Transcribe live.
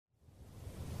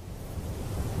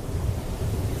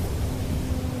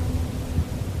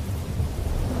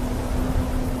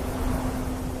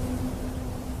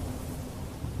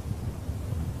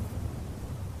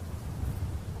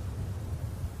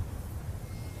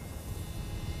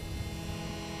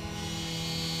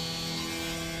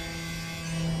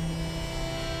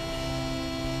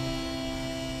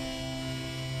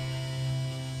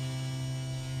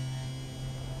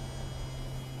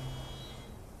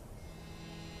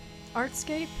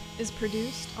ARTSCAPE is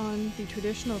produced on the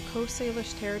traditional Coast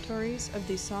Salish territories of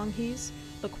the Songhees,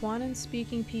 the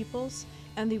Quanon-speaking peoples,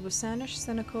 and the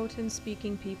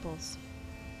Wasanich-Senecotan-speaking peoples.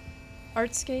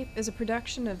 ARTSCAPE is a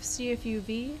production of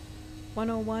CFUV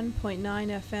 101.9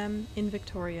 FM in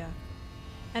Victoria,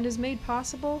 and is made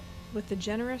possible with the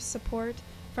generous support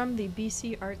from the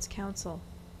BC Arts Council.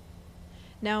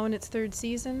 Now in its third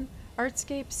season,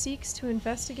 ARTSCAPE seeks to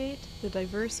investigate the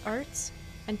diverse arts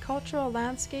and cultural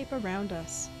landscape around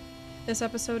us. This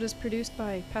episode is produced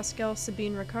by Pascal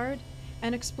Sabine Ricard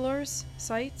and explores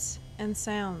sights and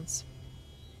sounds.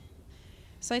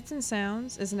 Sights and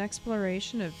Sounds is an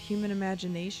exploration of human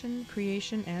imagination,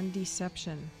 creation, and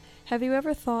deception. Have you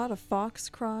ever thought a fox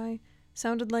cry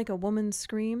sounded like a woman's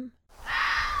scream?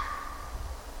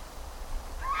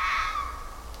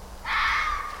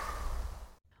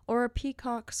 Or a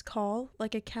peacock's call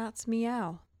like a cat's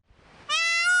meow?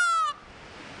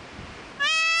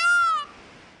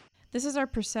 This is our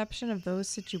perception of those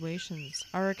situations.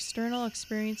 Our external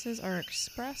experiences are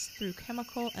expressed through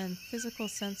chemical and physical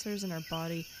sensors in our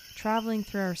body, traveling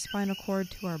through our spinal cord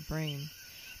to our brain.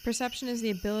 Perception is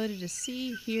the ability to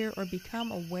see, hear, or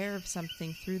become aware of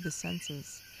something through the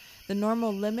senses. The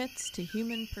normal limits to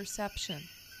human perception.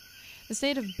 The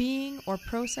state of being or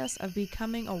process of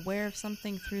becoming aware of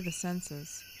something through the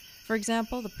senses. For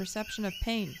example, the perception of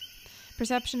pain.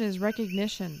 Perception is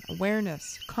recognition,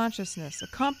 awareness, consciousness, a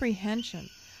comprehension,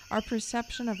 our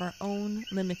perception of our own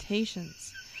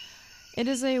limitations. It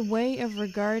is a way of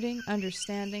regarding,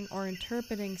 understanding, or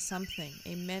interpreting something,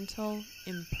 a mental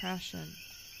impression.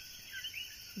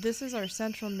 This is our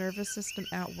central nervous system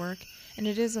at work, and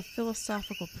it is a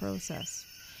philosophical process.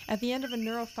 At the end of a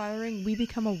neural firing, we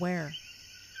become aware.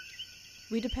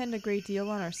 We depend a great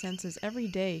deal on our senses every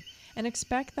day and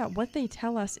expect that what they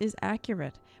tell us is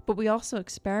accurate, but we also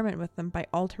experiment with them by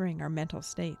altering our mental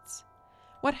states.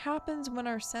 What happens when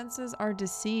our senses are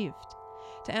deceived?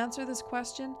 To answer this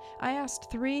question, I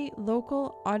asked 3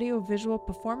 local audiovisual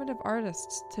performative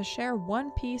artists to share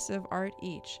one piece of art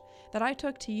each that I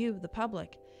took to you, the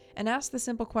public, and asked the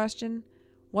simple question,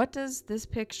 what does this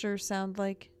picture sound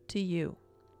like to you?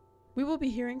 We will be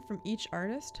hearing from each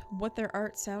artist what their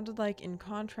art sounded like in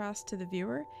contrast to the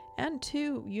viewer, and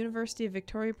 2 University of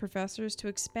Victoria professors to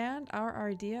expand our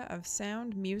idea of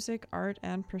sound, music, art,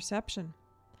 and perception.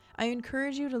 I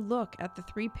encourage you to look at the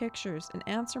 3 pictures and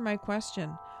answer my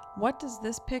question, what does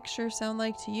this picture sound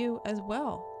like to you as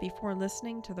well, before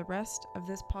listening to the rest of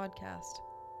this podcast.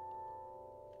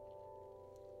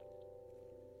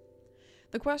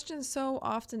 The question so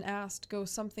often asked goes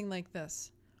something like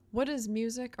this. What is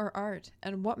music or art,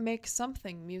 and what makes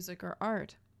something music or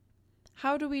art?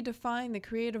 How do we define the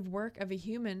creative work of a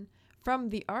human from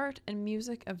the art and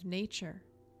music of nature?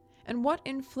 And what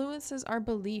influences our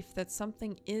belief that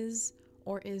something is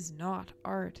or is not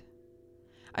art?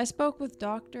 I spoke with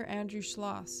Dr. Andrew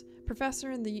Schloss,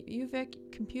 professor in the Uvic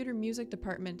Computer Music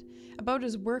Department, about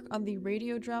his work on the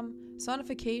radio drum,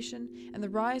 sonification, and the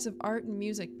rise of art and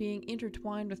music being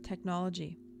intertwined with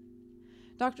technology.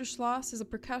 Dr. Schloss is a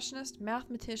percussionist,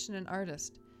 mathematician, and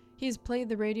artist. He has played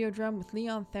the radio drum with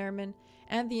Leon Theremin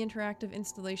and the interactive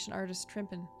installation artist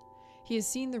Trimpin. He has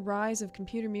seen the rise of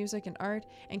computer music and art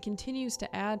and continues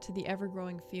to add to the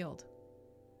ever-growing field.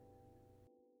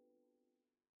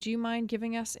 Do you mind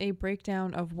giving us a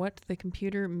breakdown of what the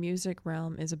computer music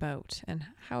realm is about and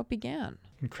how it began?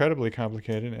 Incredibly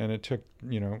complicated, and it took,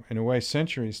 in a way,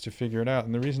 centuries to figure it out.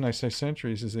 And the reason I say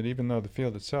centuries is that even though the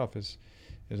field itself is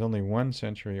only 1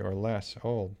 century or less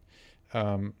old,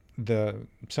 some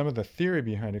of the theory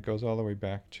behind it goes all the way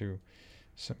back to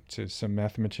some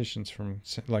mathematicians from,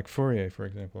 like Fourier, for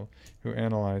example,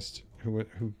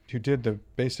 who did the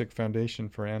basic foundation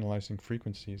for analyzing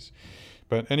frequencies.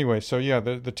 But anyway, so yeah,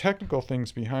 the technical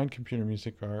things behind computer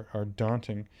music are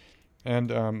daunting, and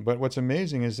but what's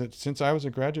amazing is that since I was a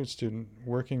graduate student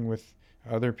working with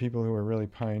other people who were really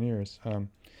pioneers,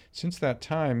 since that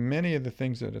time, many of the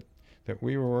things that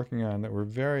we were working on that were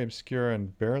very obscure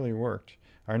and barely worked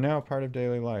are now part of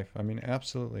daily life. I mean,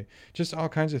 absolutely. Just all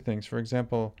kinds of things. For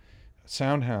example,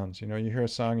 sound hounds. You hear a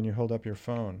song and you hold up your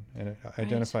phone and it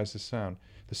identifies the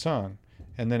song,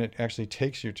 and then it actually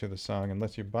takes you to the song and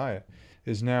lets you buy it,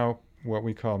 is now what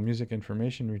we call music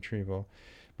information retrieval.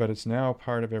 But it's now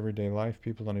part of everyday life.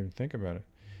 People don't even think about it.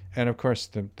 And of course,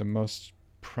 the most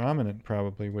prominent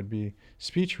probably would be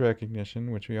speech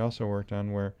recognition, which we also worked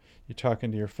on, where you talk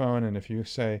into your phone, and if you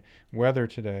say weather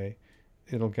today,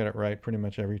 it'll get it right pretty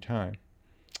much every time.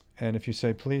 And if you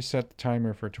say, please set the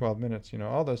timer for 12 minutes,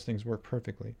 all those things work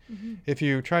perfectly. Mm-hmm. If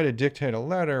you try to dictate a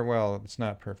letter, well, it's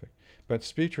not perfect. But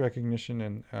speech recognition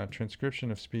and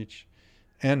transcription of speech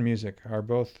and music are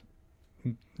both,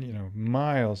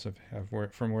 miles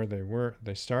from where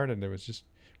they started. It was just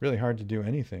really hard to do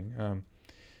anything.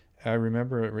 I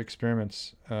remember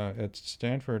experiments at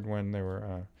Stanford when they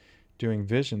were doing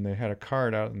vision. They had a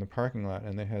cart out in the parking lot,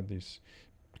 and they had these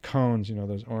cones,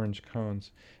 those orange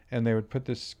cones, and they would put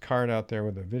this cart out there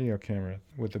with a video camera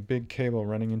with a big cable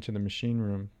running into the machine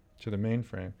room to the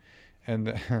mainframe, and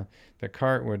the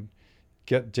cart would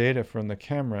get data from the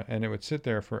camera, and it would sit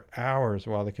there for hours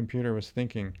while the computer was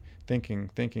thinking, and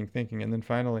then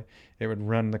finally it would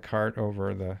run the cart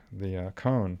over the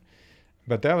cone.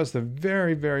 But that was the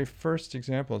very, very first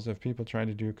examples of people trying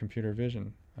to do computer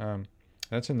vision.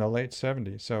 That's in the late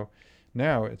 70s. So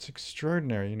now it's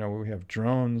extraordinary. We have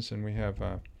drones, and we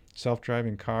have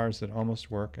self-driving cars that almost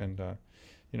work, and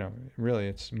really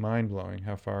it's mind-blowing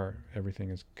how far everything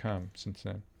has come since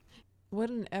then. What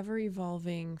an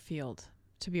ever-evolving field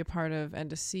to be a part of and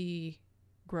to see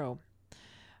grow.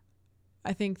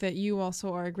 I think that you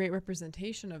also are a great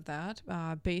representation of that,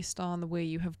 based on the way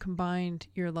you have combined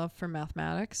your love for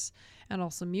mathematics and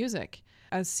also music,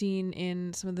 as seen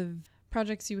in some of the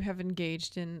projects you have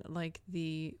engaged in, like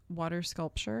the water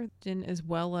sculpture, as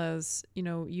well as,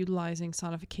 utilizing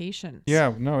sonification.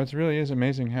 Yeah, no, it really is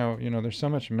amazing how, there's so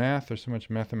much math, there's so much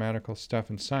mathematical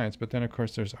stuff in science, but then of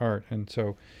course there's art. And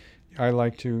so I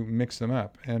like to mix them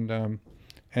up.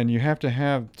 And you have to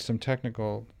have some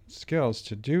technical skills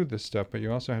to do this stuff, but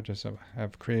you also have to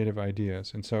have creative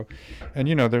ideas. And so,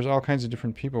 there's all kinds of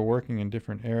different people working in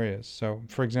different areas. So,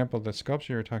 for example, the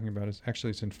sculpture you're talking about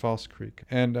it's in False Creek.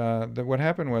 And what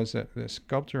happened was that the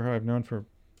sculptor who I've known for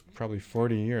probably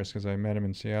 40 years, because I met him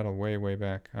in Seattle way, way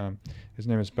back, his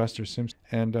name is Buster Simpson.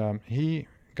 And he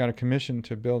got a commission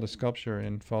to build a sculpture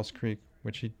in False Creek,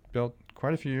 which he built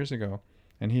quite a few years ago.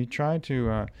 And he tried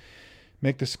to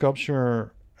make the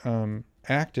sculpture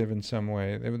active in some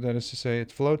way. That is to say,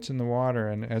 it floats in the water,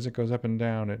 and as it goes up and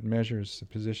down, it measures the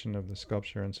position of the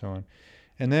sculpture and so on.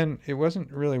 And then it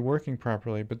wasn't really working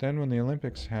properly, but then when the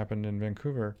Olympics happened in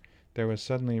Vancouver, there was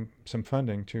suddenly some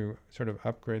funding to sort of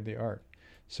upgrade the art.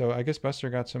 So I guess Buster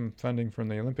got some funding from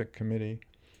the Olympic Committee,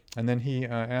 and then he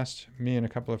asked me and a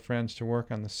couple of friends to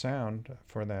work on the sound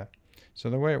for that.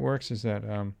 So the way it works is that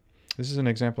this is an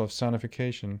example of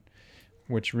sonification,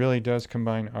 which really does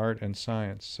combine art and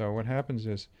science. So what happens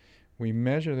is we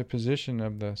measure the position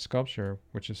of the sculpture,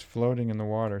 which is floating in the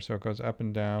water. So it goes up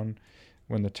and down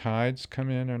when the tides come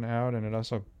in and out, and it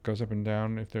also goes up and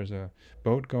down if there's a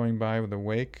boat going by with a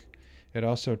wake. It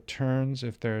also turns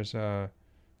if there's a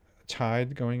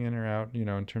tide going in or out,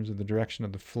 in terms of the direction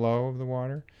of the flow of the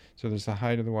water. So there's the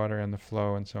height of the water and the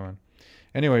flow and so on.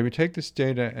 Anyway, we take this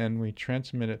data and we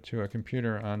transmit it to a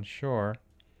computer on shore.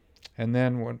 And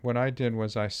then what I did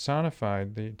was I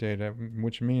sonified the data,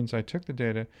 which means I took the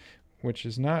data, which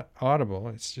is not audible.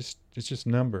 It's just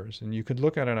numbers, and you could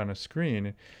look at it on a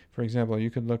screen. For example,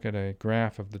 you could look at a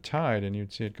graph of the tide, and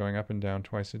you'd see it going up and down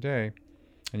twice a day,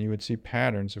 and you would see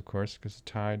patterns, of course, because the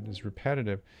tide is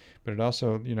repetitive. But it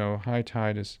also, high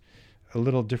tide is a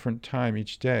little different time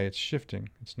each day. It's shifting.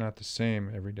 It's not the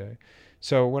same every day.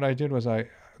 So what I did was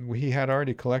he had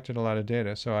already collected a lot of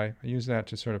data, so I used that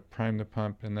to sort of prime the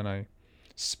pump, and then I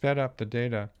sped up the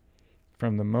data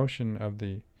from the motion of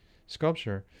the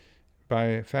sculpture by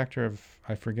a factor of,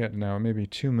 I forget now, maybe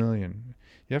 2 million.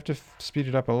 You have to speed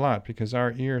it up a lot because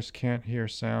our ears can't hear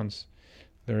sounds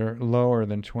that are lower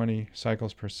than 20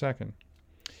 cycles per second.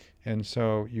 And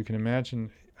so you can imagine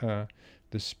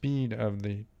the speed of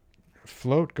the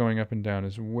float going up and down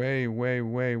is way, way,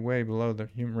 way, way below the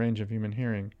range of human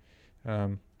hearing.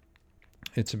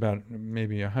 It's about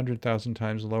maybe 100,000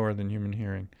 times lower than human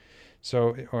hearing.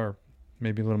 So, or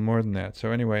maybe a little more than that.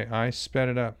 So anyway, I sped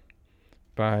it up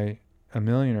by 1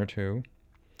 million or 2.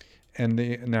 And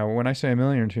now when I say 1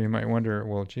 million or 2, you might wonder,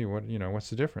 well, gee, what's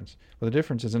the difference? Well, the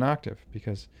difference is an octave,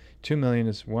 because 2 million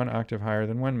is 1 octave higher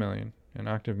than 1 million. An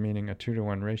octave meaning a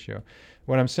 2-to-1 ratio.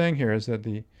 What I'm saying here is that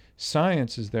the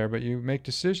science is there, but you make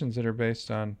decisions that are based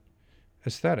on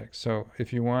aesthetics. So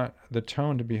if you want the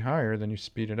tone to be higher, then you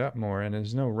speed it up more, and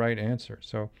there's no right answer.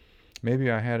 So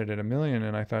maybe I had it at 1 million,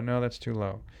 and I thought, no, that's too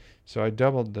low. So I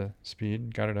doubled the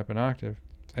speed, got it up an octave,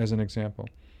 as an example.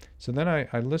 So then I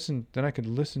listened. Then I could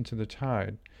listen to the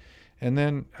tide, and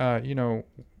then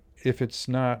if it's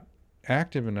not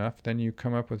active enough, then you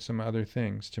come up with some other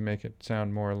things to make it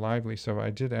sound more lively. So I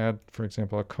did add, for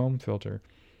example, a comb filter,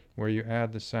 where you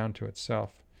add the sound to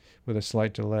itself with a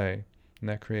slight delay, and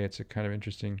that creates a kind of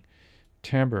interesting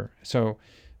timbre. So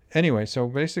anyway, so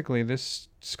basically this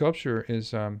sculpture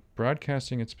is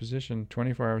broadcasting its position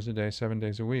 24 hours a day, 7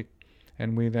 days a week,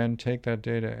 and we then take that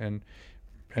data and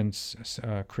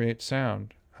create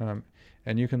sound.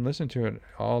 And you can listen to it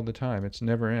all the time. It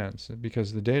never ends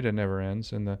because the data never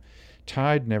ends and the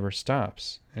tide never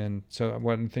stops. And so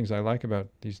one of the things I like about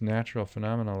these natural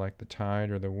phenomena like the tide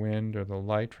or the wind or the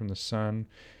light from the sun,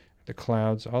 the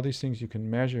clouds, all these things you can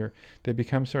measure, they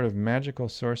become sort of magical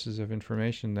sources of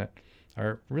information that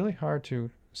are really hard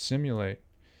to simulate.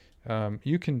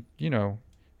 You can,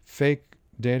 fake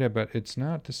data, but it's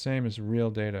not the same as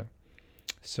real data.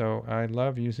 So I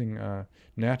love using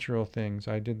natural things.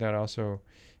 I did that also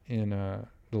in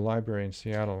the library in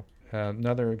Seattle.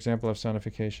 Another example of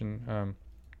sonification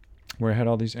where I had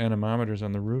all these anemometers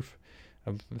on the roof.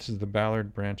 This is the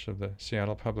Ballard branch of the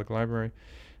Seattle Public Library.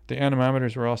 The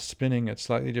anemometers were all spinning at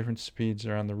slightly different speeds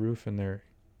around the roof, and they're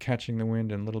catching the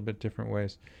wind in a little bit different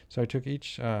ways. So I took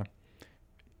each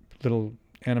little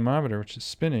anemometer, which is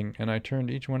spinning, and I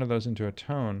turned each one of those into a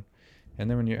tone. And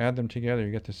then when you add them together,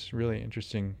 you get this really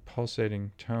interesting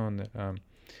pulsating tone that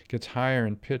gets higher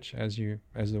in pitch as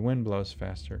the wind blows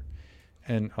faster.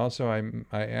 And also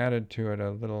I added to it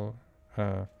a little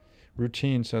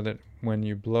routine so that when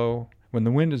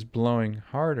the wind is blowing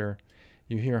harder,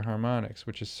 you hear harmonics,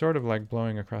 which is sort of like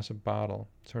blowing across a bottle,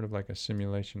 sort of like a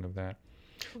simulation of that.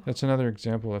 That's another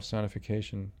example of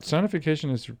sonification.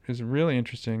 Sonification is a really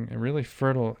interesting and really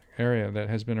fertile area that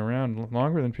has been around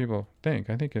longer than people think.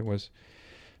 I think it was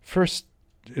first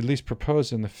at least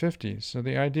proposed in the 50s. So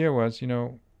the idea was,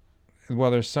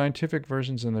 there's scientific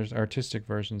versions and there's artistic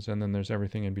versions and then there's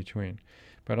everything in between.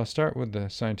 But I'll start with the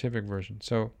scientific version.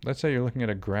 So let's say you're looking at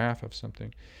a graph of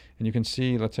something and you can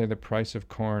see, let's say, the price of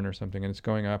corn or something, and it's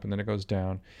going up and then it goes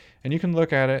down. And you can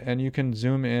look at it and you can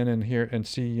zoom in and hear and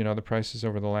see, the prices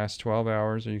over the last 12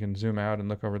 hours, or you can zoom out and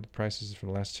look over the prices for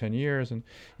the last 10 years. And,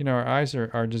 our eyes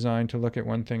are designed to look at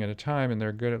one thing at a time, and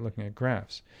they're good at looking at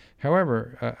graphs.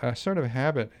 However, a sort of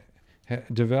habit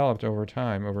developed over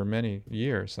time, over many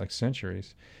years, like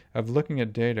centuries, of looking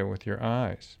at data with your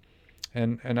eyes.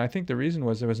 And I think the reason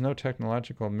was there was no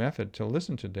technological method to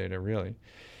listen to data, really.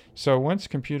 So once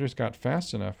computers got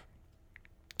fast enough,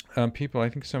 people, I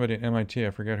think somebody at MIT, I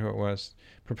forget who it was,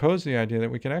 proposed the idea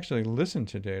that we could actually listen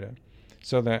to data.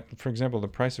 So that, for example, the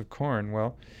price of corn,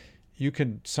 well, you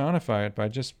could sonify it by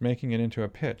just making it into a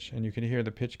pitch, and you could hear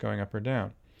the pitch going up or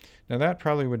down. Now that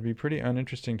probably would be pretty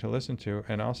uninteresting to listen to,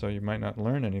 and also you might not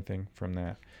learn anything from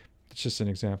that. It's just an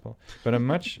example. But a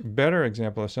much better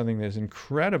example of something that is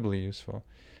incredibly useful,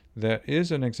 that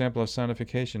is an example of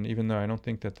sonification, even though I don't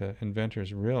think that the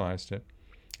inventors realized it,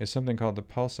 is something called the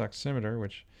pulse oximeter,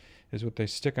 which is what they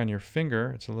stick on your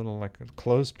finger. It's a little like a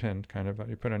clothespin kind of,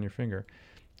 you put on your finger.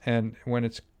 And when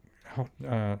it's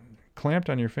clamped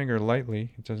on your finger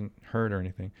lightly, it doesn't hurt or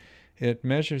anything, it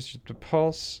measures the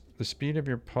pulse, the speed of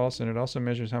your pulse, and it also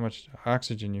measures how much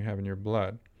oxygen you have in your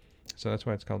blood. So that's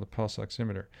why it's called the pulse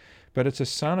oximeter. But it's a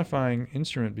sonifying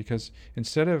instrument because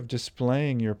instead of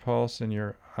displaying your pulse and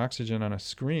your oxygen on a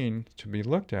screen to be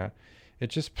looked at, it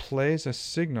just plays a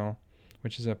signal,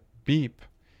 which is a beep,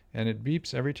 and it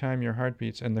beeps every time your heart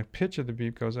beats, and the pitch of the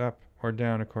beep goes up or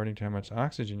down according to how much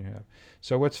oxygen you have.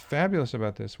 So what's fabulous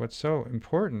about this, what's so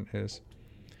important is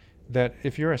that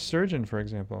if you're a surgeon, for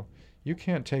example, you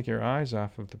can't take your eyes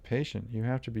off of the patient. You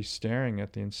have to be staring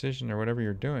at the incision or whatever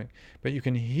you're doing. But you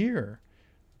can hear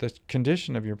the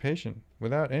condition of your patient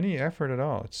without any effort at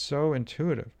all. It's so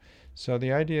intuitive. So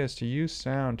the idea is to use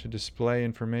sound to display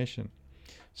information.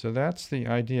 So that's the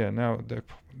idea. Now,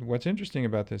 what's interesting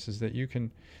about this is that you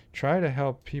can try to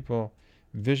help people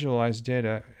visualize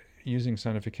data using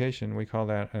sonification. We call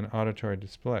that an auditory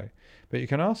display. But you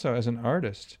can also, as an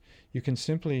artist, you can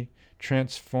simply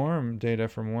transform data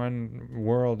from one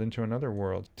world into another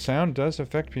world. Sound does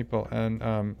affect people,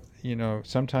 and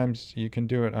sometimes you can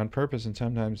do it on purpose and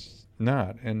sometimes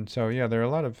not. And so, there are a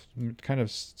lot of kind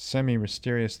of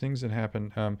semi-mysterious things that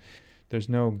happen. There's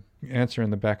no answer in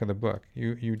the back of the book.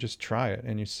 You just try it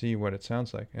and you see what it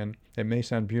sounds like. And it may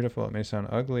sound beautiful, it may sound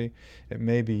ugly, it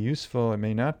may be useful, it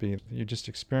may not be. You just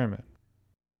experiment.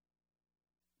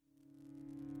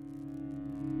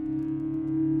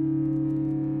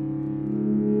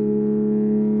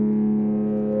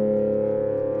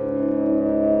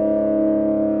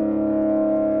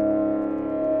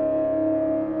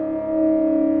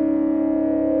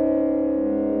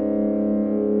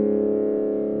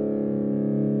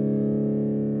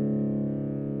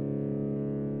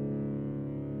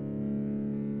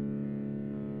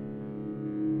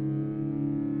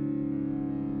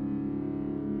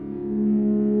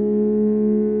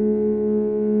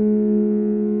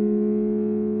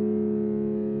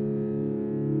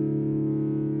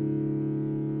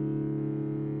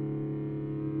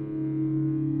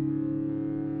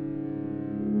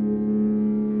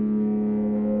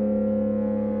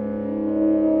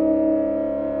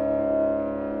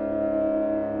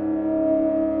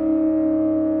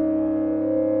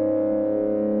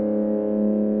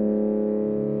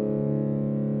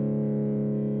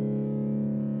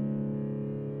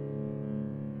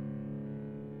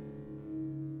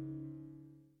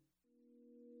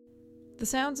 The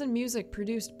sounds and music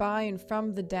produced by and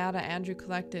from the data Andrew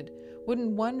collected would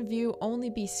in one view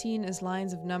only be seen as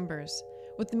lines of numbers,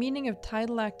 with the meaning of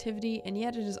tidal activity, and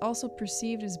yet it is also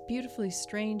perceived as beautifully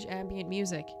strange ambient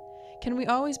music. Can we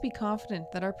always be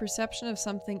confident that our perception of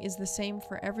something is the same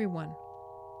for everyone?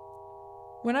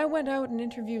 When I went out and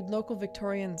interviewed local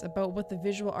Victorians about what the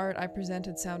visual art I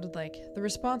presented sounded like, the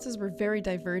responses were very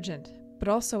divergent, but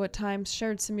also at times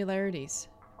shared similarities.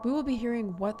 We will be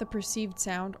hearing what the perceived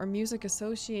sound or music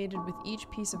associated with each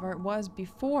piece of art was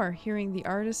before hearing the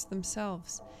artists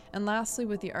themselves, and lastly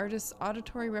what the artist's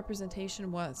auditory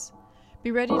representation was.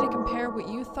 Be ready to compare what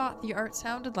you thought the art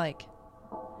sounded like.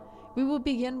 We will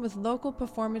begin with local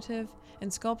performative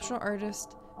and sculptural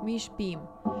artist Meesh Beam,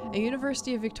 a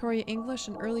University of Victoria English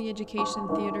and Early Education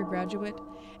Theatre graduate,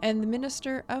 and the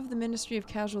Minister of the Ministry of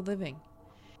Casual Living.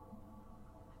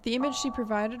 The image she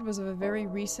provided was of a very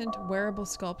recent wearable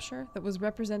sculpture that was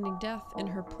representing death in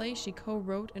her play she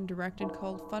co-wrote and directed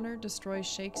called Funner Destroys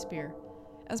Shakespeare,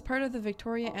 as part of the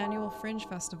Victoria Annual Fringe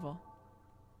Festival.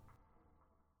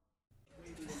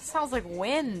 Sounds like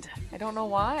wind. I don't know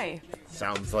why.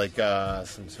 Sounds like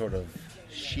some sort of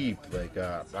sheep, like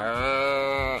What's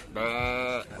I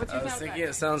was thinking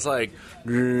it sounds like.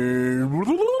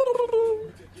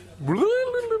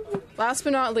 Last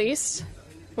but not least,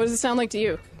 what does it sound like to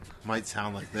you? might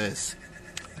sound like this.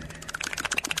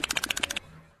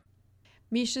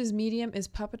 Meesh's medium is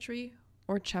puppetry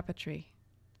or chapetry.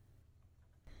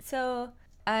 So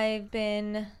I've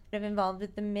been involved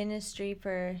with the ministry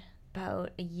for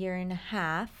about a year and a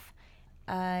half.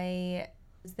 I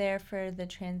was there for the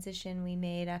transition we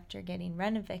made after getting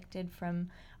rent-evicted from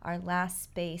our last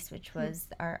space, which was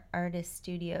our artist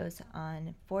studios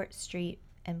on Fort Street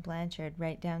and Blanchard,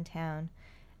 right downtown.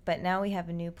 But now we have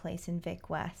a new place in Vic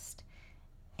West.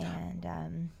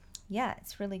 And yeah,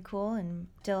 it's really cool, and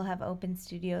still have open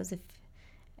studios if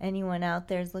anyone out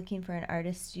there is looking for an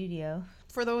artist studio.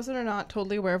 For those that are not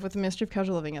totally aware of what the Ministry of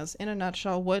Casual Living is, in a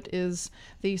nutshell, what is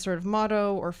the sort of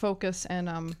motto or focus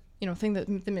and thing that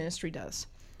the ministry does?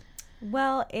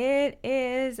 Well, it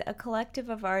is a collective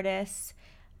of artists,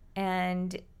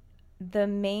 and the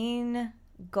main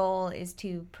goal is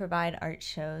to provide art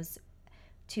shows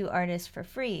to artists for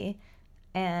free.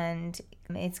 And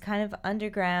it's kind of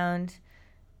underground,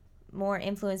 more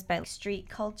influenced by street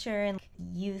culture and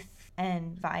youth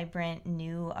and vibrant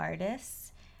new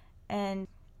artists. And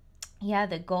yeah,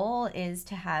 the goal is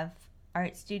to have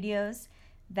art studios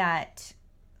that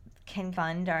can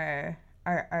fund our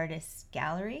artist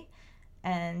gallery.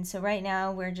 And so right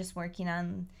now we're just working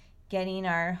on getting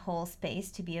our whole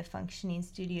space to be a functioning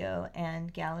studio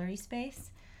and gallery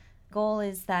space. Goal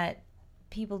is that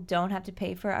people don't have to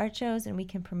pay for art shows, and we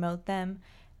can promote them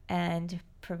and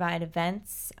provide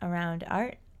events around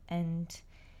art and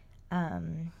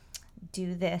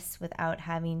do this without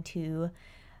having to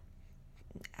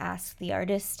ask the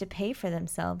artists to pay for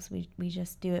themselves. We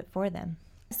just do it for them.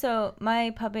 So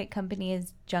my puppet company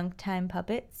is Junk Time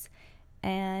Puppets,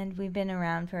 and we've been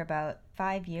around for about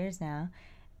 5 years now.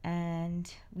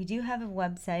 And we do have a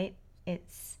website.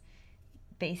 It's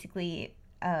basically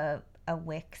a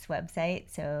Wix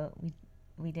website, so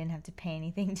we didn't have to pay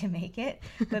anything to make it.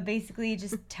 But basically,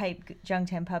 just type Junk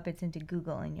Time Puppets into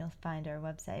Google and you'll find our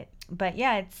website. But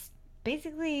yeah, it's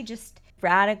basically just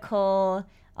radical,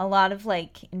 a lot of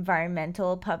like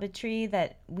environmental puppetry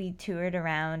that we toured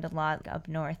around a lot up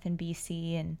north in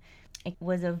BC, and it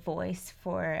was a voice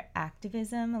for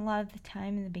activism a lot of the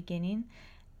time in the beginning.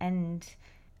 And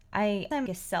I'm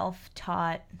a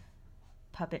self-taught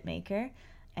puppet maker,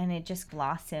 and it just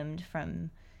blossomed from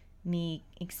me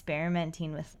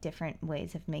experimenting with different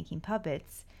ways of making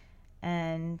puppets.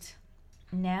 And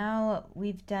now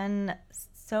we've done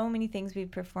so many things.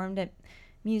 We've performed at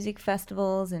music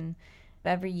festivals, and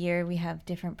every year we have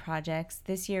different projects.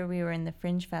 This year we were in the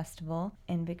Fringe Festival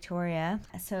in Victoria,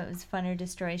 so it was Funner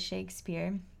Destroys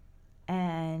Shakespeare,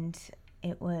 and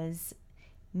it was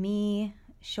me,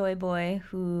 Shoy Boy,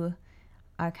 who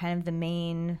are kind of the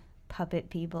main puppet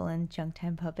people in Junk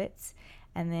Time Puppets,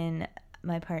 and then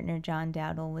my partner John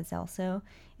Dowdle was also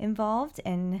involved,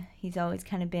 and he's always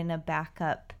kind of been a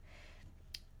backup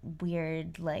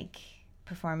weird like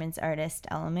performance artist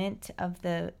element of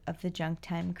the Junk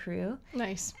Time crew.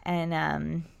 Nice.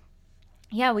 And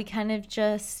yeah, we're kind of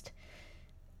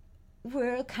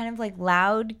like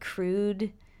loud,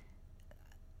 crude,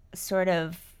 sort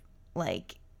of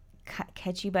like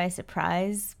catch you by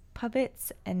surprise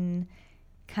puppets, and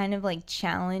kind of like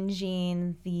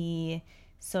challenging the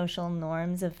social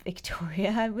norms of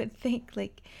Victoria, I would think.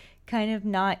 Like kind of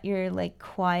not your like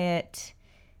quiet,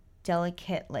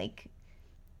 delicate, like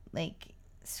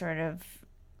sort of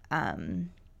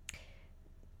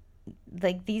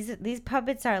like these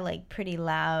puppets are like pretty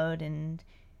loud and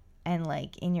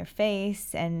like in your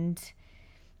face, and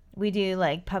we do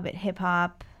like puppet hip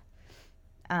hop.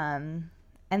 And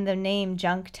the name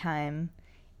Junk Time,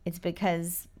 it's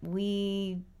because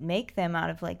we make them out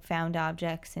of like found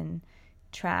objects and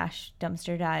trash,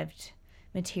 dumpster dived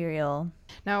material.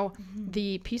 Now,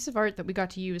 the piece of art that we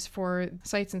got to use for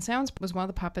Sights and Sounds was one of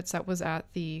the puppets that was at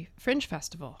the Fringe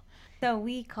Festival. So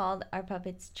we called our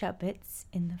puppets Chuppets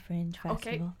in the Fringe Festival.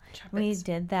 Okay, we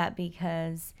did that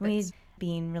because we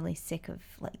being really sick of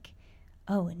like,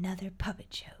 oh, another puppet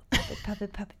show,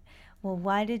 puppet. Well,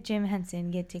 why did Jim Henson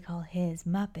get to call his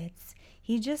Muppets?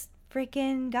 He just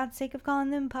freaking got sick of calling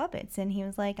them puppets, and he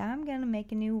was like, I'm gonna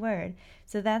make a new word.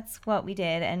 So that's what we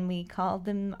did, and we called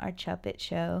them our Chuppet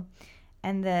show.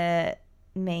 And the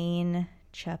main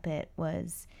Chuppet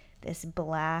was this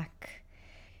black,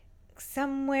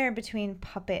 somewhere between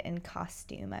puppet and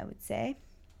costume, I would say.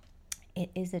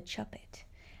 It is a Chuppet,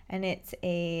 and it's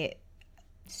a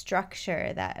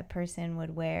structure that a person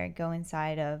would wear, go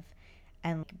inside of,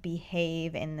 and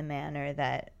behave in the manner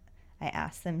that I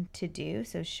asked them to do.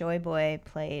 So Shoy Boy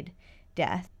played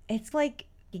Death. It's like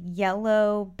a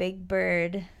yellow big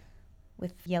bird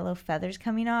with yellow feathers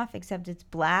coming off, except it's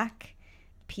black,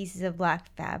 pieces of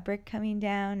black fabric coming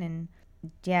down. And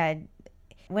yeah,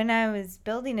 when I was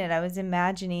building it, I was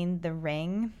imagining the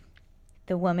ring,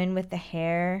 the woman with the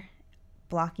hair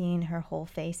blocking her whole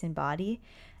face and body.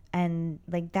 And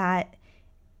like that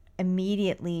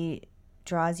immediately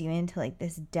draws you into like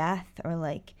this death or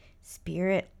like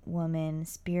spirit woman,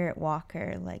 spirit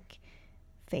walker, like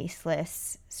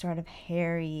faceless, sort of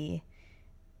hairy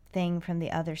thing from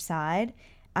the other side.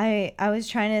 I was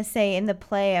trying to say in the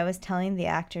play, I was telling the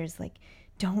actors, like,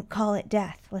 don't call it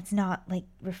death. Let's not like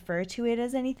refer to it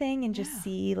as anything and just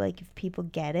see like if people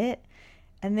get it.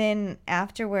 And then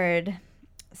afterward,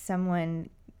 someone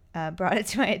brought it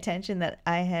to my attention that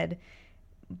I had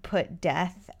put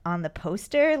death on the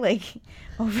poster, like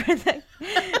over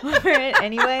it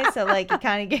anyway, so like it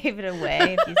kind of gave it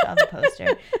away if you saw the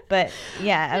poster. But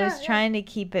I was trying to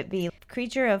keep it be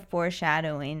creature of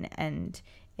foreshadowing, and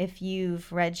if you've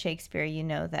read Shakespeare, you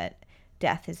know that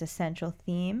death is a central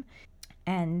theme,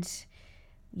 and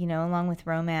you know, along with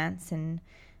romance and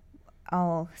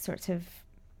all sorts of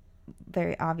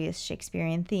very obvious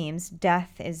Shakespearean themes,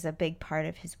 death is a big part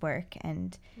of his work.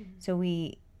 And so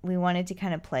we wanted to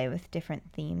kind of play with different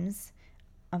themes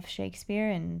of Shakespeare,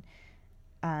 and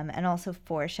also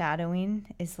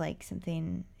foreshadowing is like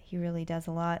something he really does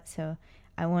a lot. So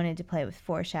I wanted to play with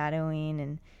foreshadowing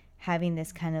and having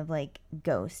this kind of like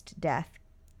ghost death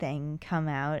thing come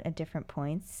out at different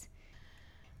points.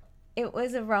 It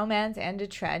was a romance and a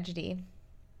tragedy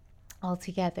all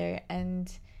together,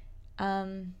 and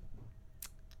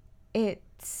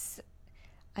it's,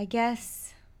 I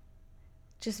guess,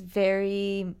 just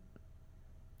very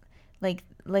like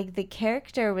the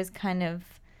character was kind of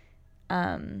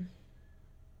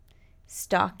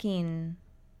stalking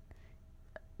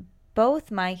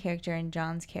both my character and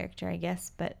John's character, I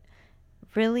guess. But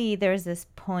really there's this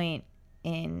point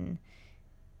in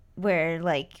where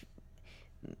like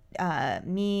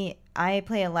I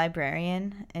play a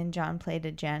librarian and John played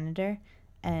a janitor,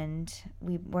 and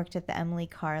we worked at the Emily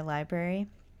Carr Library,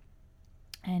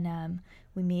 and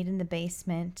we meet in the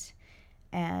basement,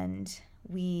 and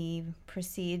we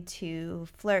proceed to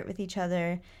flirt with each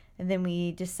other, and then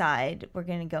we decide we're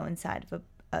going to go inside of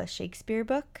a Shakespeare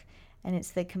book, and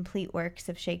it's the complete works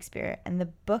of Shakespeare. And the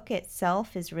book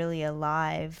itself is really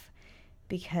alive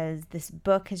because this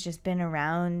book has just been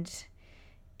around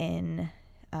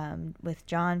with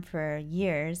John for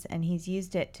years, and he's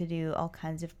used it to do all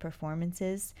kinds of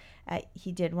performances.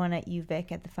 He did one at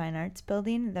Uvic at the Fine Arts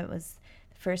Building. That was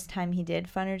the first time he did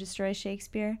Fun or Destroy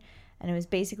Shakespeare, and it was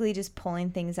basically just pulling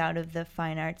things out of the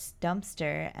fine arts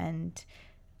dumpster and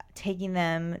taking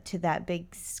them to that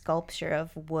big sculpture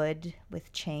of wood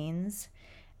with chains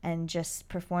and just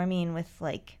performing with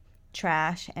like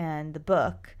trash and the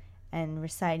book and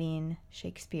reciting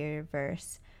Shakespeare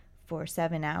verse for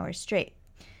 7 hours straight.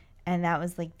 And that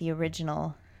was like the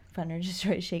original Fun or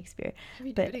Destroy Shakespeare.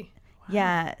 Heavy duty. Wow.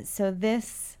 Yeah, so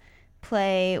this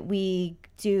play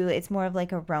it's more of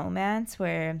like a romance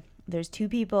where there's two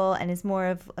people, and it's more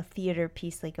of a theater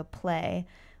piece, like a play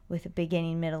with a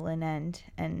beginning, middle, and end.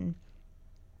 And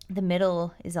the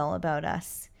middle is all about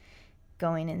us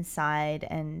going inside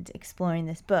and exploring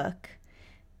this book.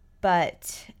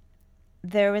 But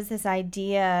there was this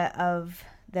idea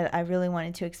that I really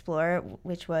wanted to explore,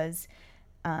 which was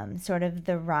sort of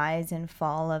the rise and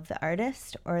fall of the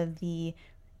artist, or the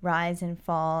rise and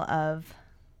fall of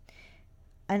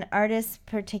an artist,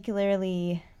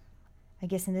 particularly, I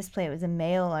guess in this play it was a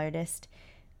male artist,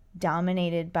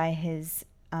 dominated by his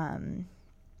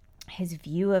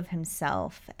view of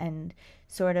himself. And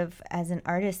sort of as an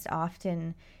artist,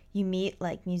 often you meet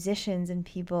like musicians and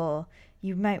people,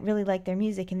 you might really like their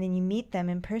music, and then you meet them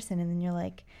in person and then you're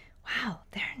like, wow,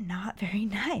 they're not very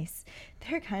nice.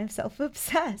 They're kind of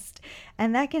self-obsessed.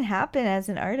 And that can happen as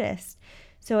an artist.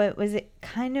 So it was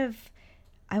kind of,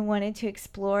 I wanted to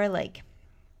explore like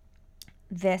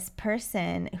this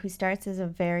person who starts as a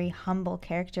very humble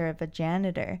character of a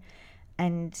janitor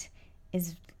and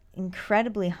is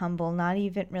incredibly humble, not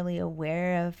even really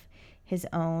aware of his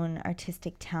own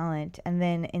artistic talent, and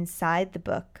then inside the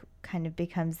book kind of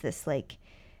becomes this like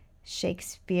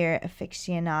Shakespeare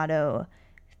aficionado,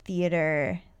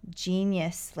 theater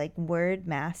genius, like word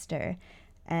master,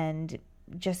 and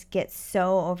just gets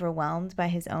so overwhelmed by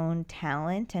his own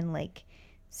talent and like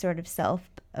sort of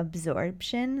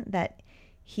self-absorption that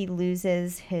he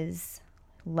loses his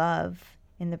love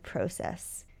in the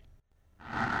process.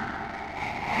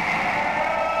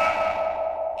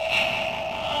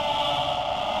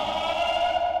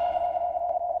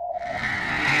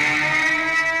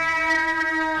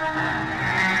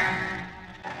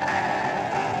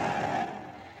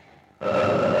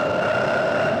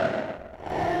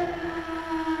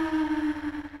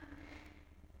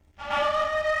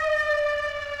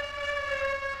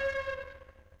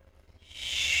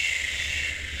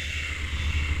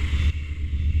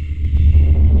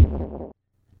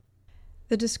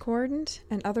 The discordant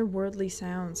and otherworldly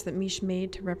sounds that Meesh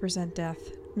made to represent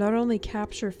death not only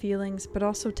capture feelings, but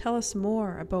also tell us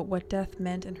more about what death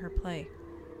meant in her play.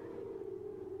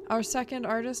 Our second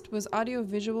artist was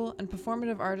audiovisual and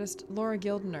performative artist Laura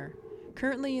Gildner,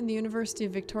 currently in the University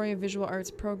of Victoria Visual Arts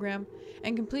program,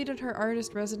 and completed her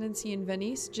artist residency in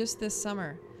Venice just this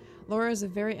summer. Laura is a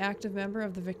very active member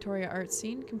of the Victoria art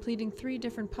scene, completing 3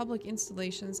 different public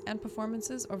installations and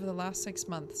performances over the last 6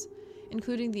 months,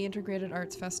 including the Integrated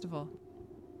Arts Festival.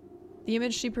 The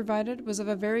image she provided was of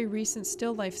a very recent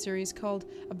still life series called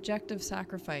Objective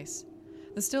Sacrifice.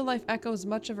 The still life echoes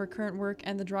much of her current work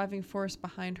and the driving force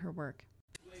behind her work.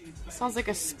 It sounds like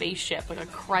a spaceship, like a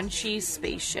crunchy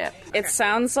spaceship. It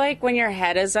sounds like when your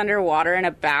head is underwater in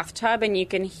a bathtub and you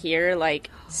can hear like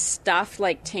stuff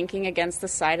like tinking against the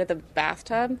side of the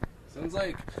bathtub. Sounds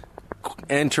like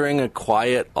entering a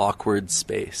quiet, awkward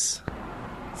space.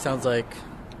 Sounds like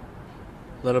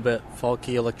a little bit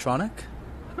folky electronic.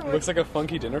 It looks like a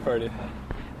funky dinner party.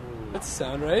 That's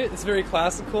sound right. It's very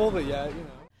classical, but yeah, you know.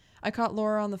 I caught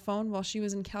Laura on the phone while she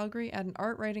was in Calgary at an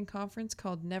art writing conference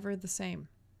called Never the Same.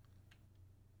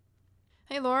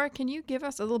 Hey Laura, can you give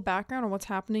us a little background on what's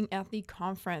happening at the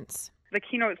conference? The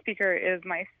keynote speaker is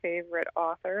my favorite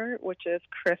author, which is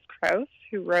Chris Kraus,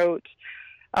 who wrote,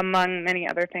 among many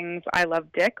other things, I Love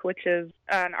Dick, which is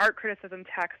an art criticism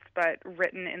text but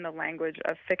written in the language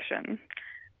of fiction.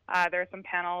 There are some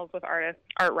panels with artists,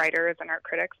 art writers, and art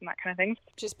critics and that kind of thing.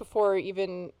 Just before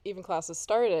even classes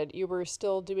started, you were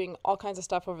still doing all kinds of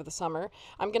stuff over the summer.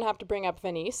 I'm going to have to bring up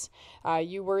Venice.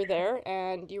 You were there,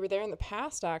 and you were there in the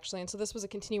past, actually, and so this was a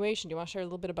continuation. Do you want to share a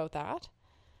little bit about that?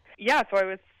 Yeah, so I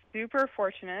was super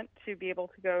fortunate to be able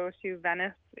to go to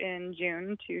Venice in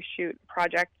June to shoot a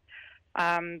project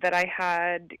that I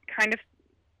had kind of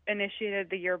initiated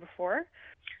the year before.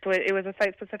 So it was a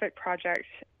site-specific project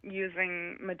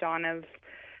using Madonna's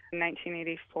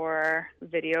 1984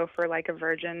 video for Like a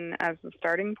Virgin as the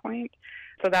starting point.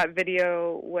 So that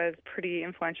video was pretty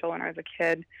influential when I was a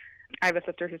kid. I have a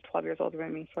sister who's 12 years older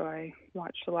than me, so I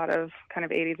watched a lot of kind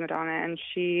of 80s Madonna, and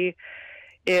she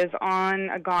is on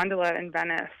a gondola in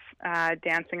Venice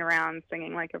dancing around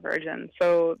singing Like a Virgin.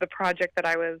 So the project that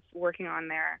I was working on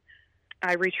there,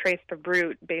 I retraced the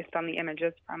route based on the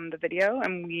images from the video,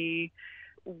 and we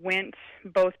went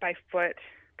both by foot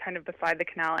kind of beside the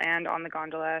canal and on the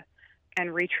gondola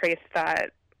and retraced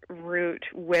that route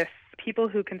with people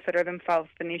who consider themselves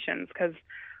Venetians, because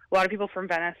a lot of people from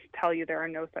Venice tell you there are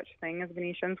no such thing as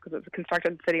Venetians because it's a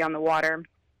constructed city on the water.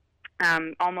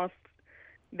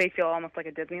 They feel almost like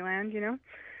a Disneyland, you know?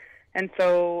 And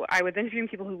so I was interviewing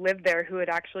people who lived there who had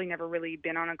actually never really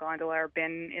been on a gondola or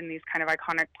been in these kind of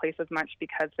iconic places much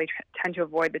because they tend to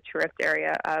avoid the tourist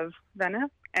area of Venice,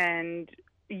 and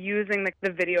using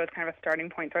the video as kind of a starting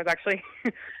point. So I was actually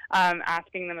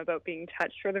asking them about being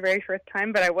touched for the very first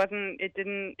time, but it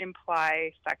didn't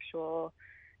imply sexual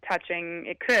touching.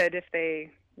 It could if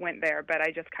they went there, but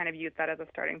I just kind of used that as a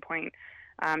starting point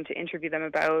to interview them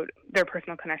about their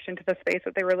personal connection to the space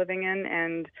that they were living in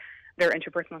and their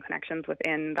interpersonal connections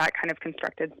within that kind of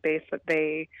constructed space that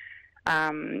they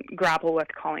grapple with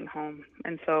calling home.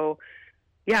 And so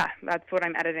yeah, that's what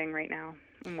I'm editing right now.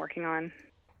 I'm working on.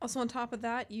 Also, on top of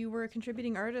that, you were a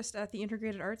contributing artist at the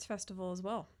Integrated Arts Festival as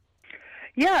well.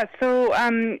 Yeah, so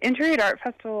Integrated Art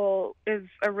Festival is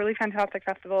a really fantastic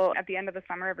festival at the end of the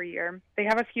summer every year. They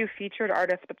have a few featured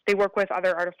artists, but they work with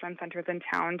other artist-run centers in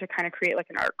town to kind of create like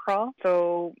an art crawl.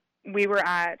 So we were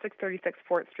at 636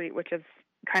 Fort Street, which is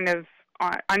kind of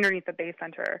underneath the Bay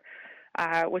Center,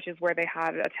 which is where they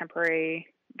had a temporary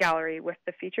gallery with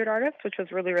the featured artists, which was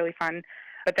really, really fun.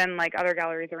 But then like other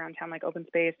galleries around town, like Open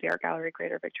Space, the Art Gallery,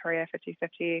 Greater Victoria,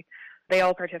 50/50, they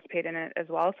all participate in it as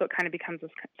well. So it kind of becomes this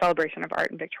celebration of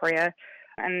art in Victoria.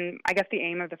 And I guess the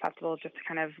aim of the festival is just to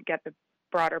kind of get the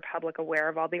broader public aware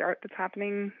of all the art that's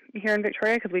happening here in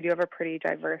Victoria, because we do have a pretty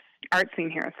diverse art scene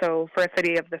here. So for a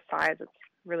city of this size, it's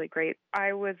really great.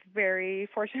 I was very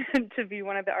fortunate to be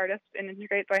one of the artists in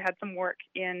Integrate, so I had some work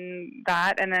in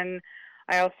that. And then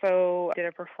I also did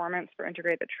a performance for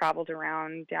Integrate that traveled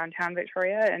around downtown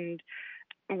Victoria, and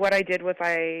what I did was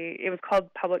it was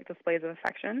called Public Displays of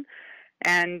Affection,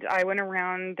 and I went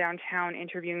around downtown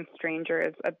interviewing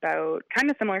strangers about kind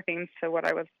of similar themes to what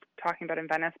I was talking about in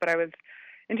Venice, but I was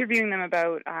interviewing them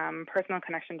about personal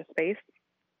connection to space.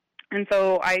 And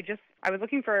so I was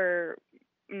looking for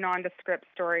nondescript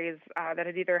stories that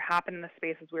had either happened in the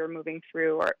spaces we were moving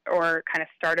through or kind of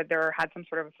started there or had some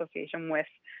sort of association with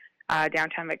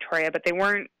downtown Victoria, but they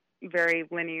weren't very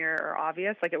linear or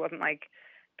obvious. Like, it wasn't like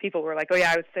people were like, oh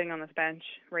yeah, I was sitting on this bench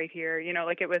right here. You know,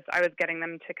 like I was getting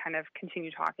them to kind of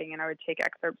continue talking, and I would take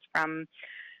excerpts from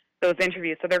those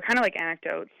interviews. So they're kind of like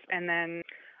anecdotes. And then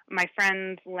my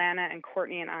friends Lana and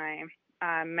Courtney and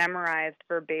I memorized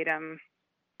verbatim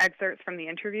excerpts from the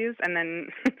interviews and then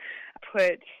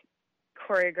put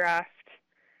choreographed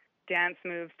dance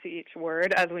moves to each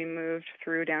word as we moved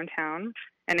through downtown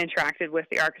and interacted with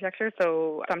the architecture.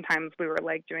 So sometimes we were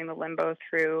like doing the limbo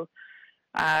through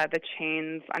the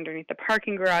chains underneath the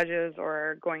parking garages,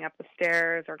 or going up the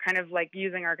stairs, or kind of like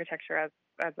using architecture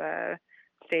as a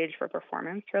stage for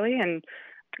performance, really. And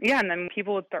yeah, and then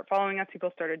people would start following us.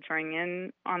 People started joining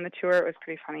in on the tour. It was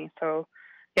pretty funny. So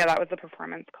yeah, that was the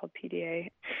performance called PDA.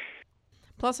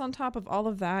 Plus, on top of all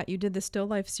of that, you did the Still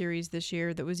Life series this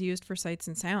year that was used for Sights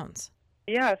and Sounds.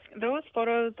 Yes, those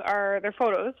photos they're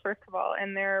photos, first of all,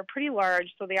 and they're pretty large.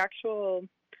 So the actual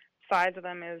size of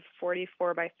them is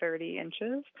 44 by 30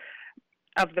 inches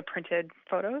of the printed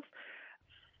photos.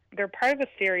 They're part of a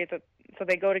series, so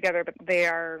they go together, but they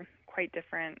are quite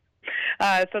different.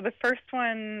 So the first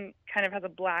one kind of has a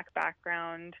black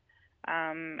background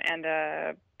and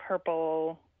a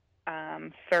purple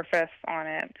surface on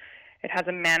it. It has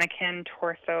a mannequin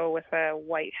torso with a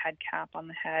white head cap on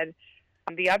the head.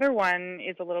 The other one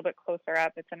is a little bit closer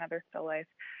up. It's another still life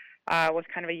with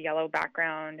kind of a yellow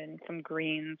background and some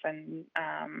greens and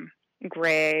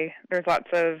gray. There's lots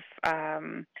of,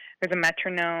 there's a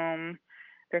metronome.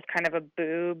 There's kind of a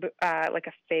boob, like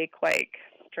a fake like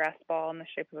stress ball in the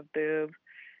shape of a boob.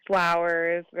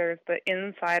 Flowers. There's the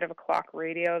inside of a clock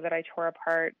radio that I tore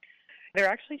apart. There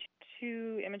are actually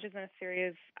two images in a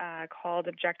series called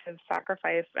Objective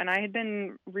Sacrifice, and I had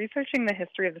been researching the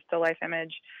history of the still life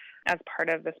image as part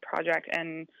of this project.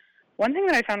 And one thing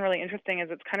that I found really interesting is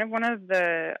it's kind of one of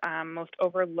the most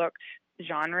overlooked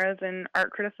genres in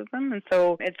art criticism, and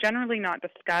so it's generally not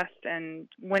discussed, and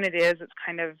when it is, it's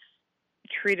kind of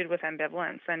treated with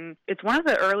ambivalence. And it's one of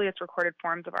the earliest recorded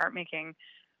forms of art making,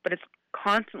 but it's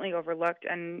constantly overlooked.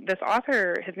 And this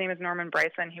author, his name is Norman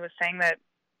Bryson, he was saying that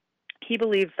he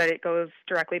believes that it goes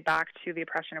directly back to the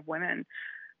oppression of women.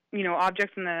 You know,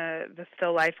 objects in the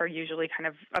still life are usually kind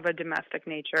of a domestic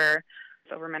nature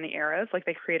over many eras. Like,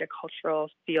 they create a cultural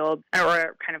field,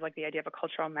 or kind of like the idea of a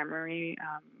cultural memory.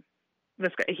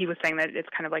 He was saying that it's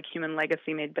kind of like human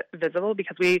legacy made visible,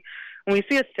 because when we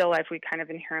see a still life, we kind of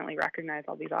inherently recognize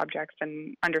all these objects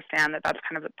and understand that that's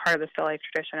kind of a part of the still life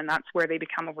tradition, and that's where they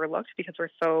become overlooked because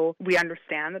we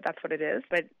understand that that's what it is.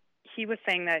 But he was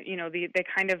saying that, you know,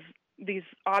 these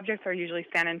objects are usually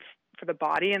stand-in for the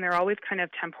body, and they're always kind of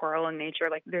temporal in nature.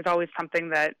 Like, there's always something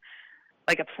that,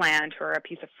 like a plant or a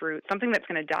piece of fruit, something that's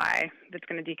going to die, that's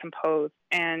going to decompose,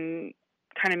 and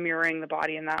kind of mirroring the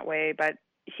body in that way. But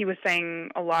he was saying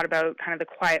a lot about kind of the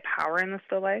quiet power in the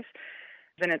still life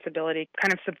and its ability to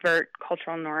kind of subvert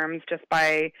cultural norms just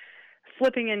by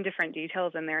flipping in different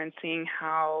details in there and seeing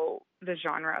how the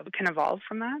genre can evolve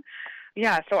from that.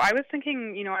 Yeah, so I was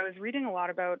thinking, you know, I was reading a lot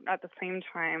about, at the same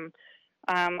time,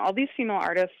 all these female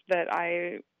artists that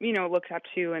I, you know, looked up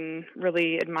to and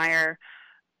really admire.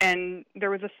 And there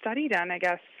was a study done, I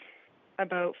guess,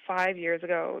 about 5 years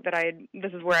ago that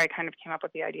this is where I kind of came up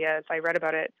with the idea as I read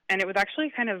about it. And it was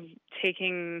actually kind of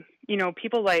taking, you know,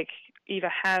 people like Eva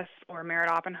Hess or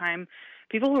Merritt Oppenheim,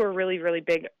 people who are really, really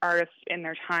big artists in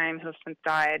their time who have since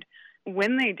died,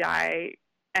 when they die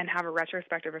and have a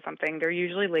retrospective or something, they're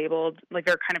usually labeled, like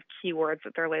there are kind of keywords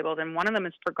that they're labeled, and one of them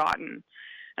is forgotten.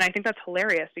 And I think that's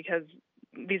hilarious because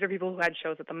these are people who had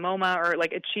shows at the MoMA or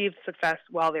like achieved success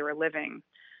while they were living,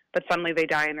 but suddenly they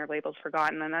die and their label's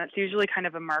forgotten. And that's usually kind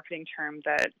of a marketing term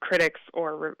that critics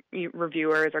or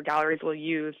reviewers or galleries will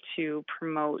use to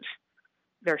promote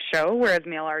their show, whereas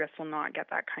male artists will not get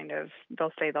that kind of,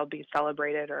 they'll say they'll be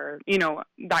celebrated or, you know,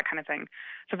 that kind of thing.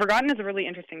 So forgotten is a really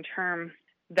interesting term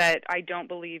that I don't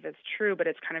believe is true, but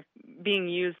it's kind of being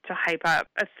used to hype up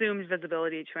assumed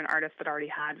visibility to an artist that already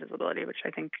had visibility, which I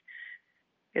think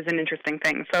is an interesting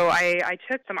thing. So I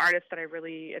took some artists that I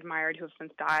really admired who have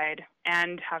since died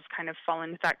and have kind of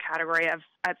fallen into that category of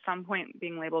at some point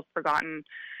being labeled forgotten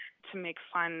to make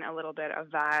fun a little bit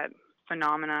of that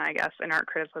phenomena, I guess, in art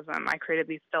criticism. I created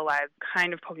these still lives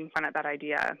kind of poking fun at that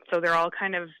idea. So they're all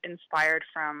kind of inspired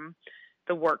from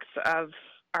the works of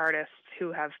artists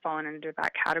who have fallen into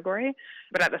that category.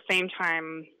 But at the same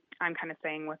time, I'm kind of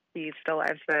saying with these still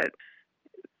lives that,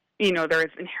 you know, there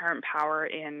is inherent power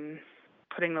in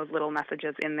putting those little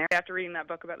messages in there. After reading that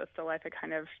book about the still life, it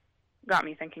kind of got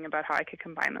me thinking about how I could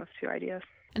combine those two ideas.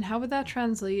 And how would that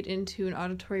translate into an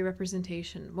auditory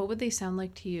representation? What would they sound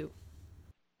like to you?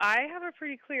 I have a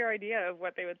pretty clear idea of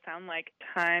what they would sound like.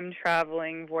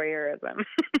 Time-traveling voyeurism.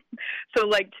 So,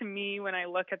 like, to me, when I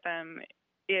look at them,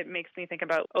 it makes me think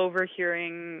about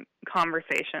overhearing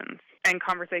conversations, and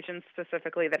conversations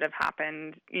specifically that have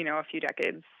happened, you know, a few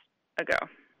decades ago.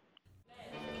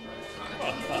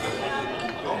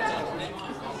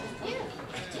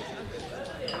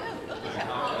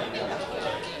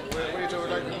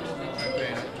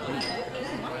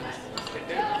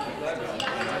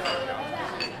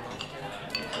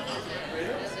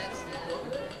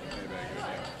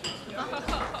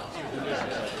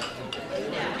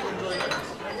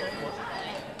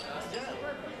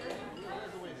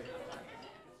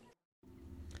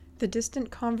 The distant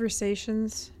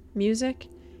conversations, music,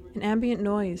 and ambient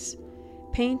noise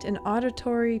paint an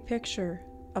auditory picture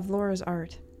of Laura's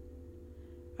art.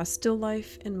 A still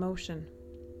life in motion.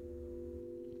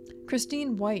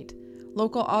 Christine White,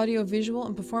 local audio-visual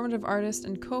and performative artist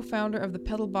and co-founder of the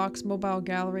Pedalbox Mobile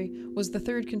Gallery, was the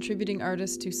third contributing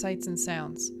artist to Sights and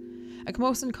Sounds. A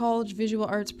Camosun College Visual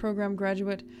Arts program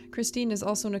graduate, Christine is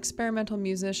also an experimental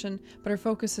musician, but her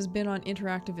focus has been on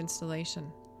interactive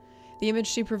installation. The image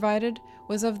she provided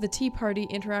was of the Tea Party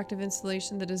interactive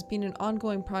installation that has been an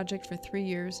ongoing project for 3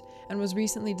 years and was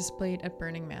recently displayed at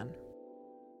Burning Man.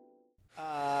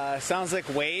 Sounds like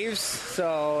waves,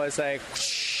 so it's like...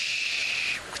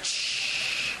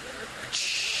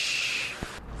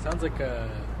 Sounds like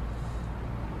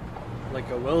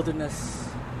a wilderness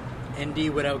indie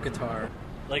without guitar.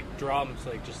 Like drums,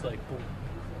 like just like boom,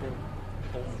 boom,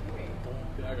 boom, boom.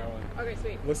 Yeah, I got one. Okay,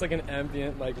 sweet. Looks like an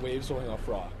ambient, like waves rolling off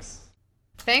rocks.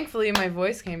 Thankfully, my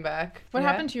voice came back. What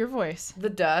happened to your voice? The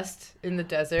dust in the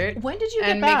desert. When did you get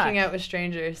and back? Making out with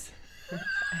strangers.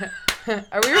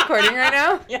 Are we recording right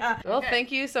now? Yeah. Well, okay.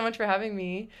 Thank you so much for having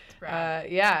me.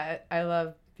 Yeah, I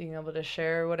love being able to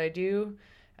share what I do.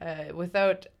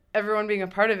 Without everyone being a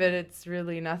part of it, it's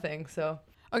really nothing. So.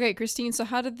 Okay, Christine, so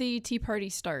how did the Tea Party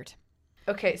start?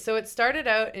 Okay, so it started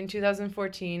out in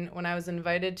 2014 when I was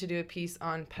invited to do a piece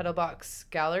on Pedalbox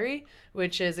Gallery,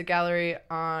 which is a gallery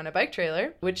on a bike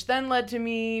trailer, which then led to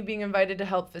me being invited to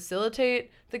help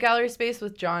facilitate the gallery space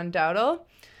with John Dowdle.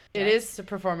 It is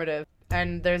performative,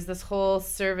 and there's this whole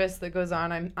service that goes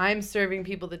on. I'm serving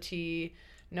people the tea.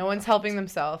 No one's helping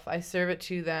themselves. I serve it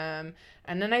to them,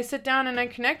 and then I sit down and I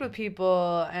connect with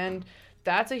people, and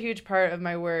that's a huge part of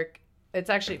my work. It's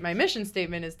actually, my mission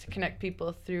statement is to connect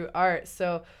people through art.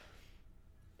 So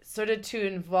sort of to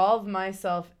involve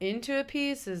myself into a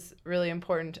piece is really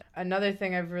important. Another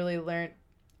thing I've really learned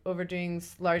over doing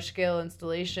large-scale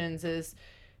installations is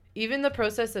even the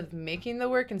process of making the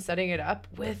work and setting it up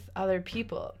with other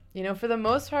people. You know, for the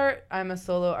most part, I'm a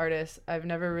solo artist. I've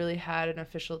never really had an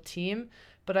official team,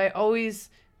 but I always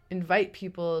invite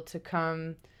people to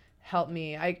come help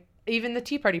me. Even the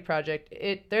Tea Party project,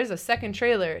 there's a second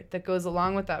trailer that goes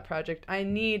along with that project. I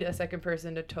need a second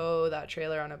person to tow that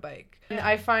trailer on a bike. And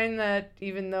I find that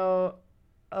even though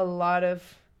a lot of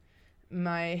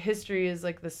my history is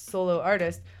like the solo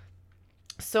artist,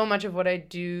 so much of what I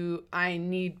do, I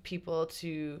need people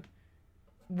to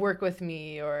work with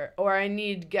me or I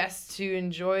need guests to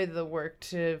enjoy the work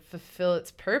to fulfill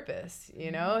its purpose, you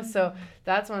know? So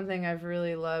that's one thing I've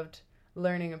really loved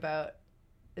learning about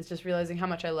it's just realizing how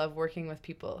much I love working with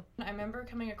people. I remember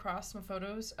coming across some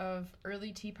photos of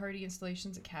early tea party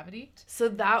installations at Cavity. So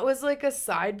that was like a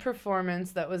side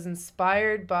performance that was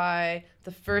inspired by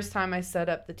the first time I set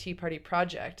up the Tea Party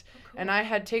project. Oh, cool. And I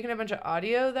had taken a bunch of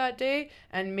audio that day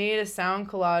and made a sound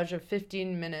collage of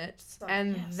 15 minutes.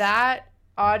 And that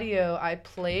audio I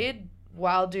played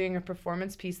while doing a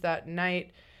performance piece that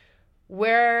night,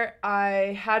 where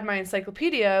I had my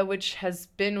encyclopedia, which has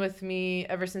been with me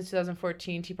ever since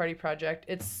 2014, Tea Party Project.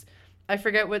 I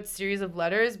forget what series of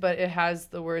letters, but it has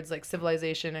the words like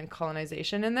civilization and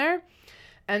colonization in there.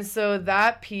 And so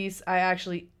that piece, I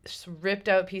actually ripped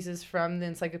out pieces from the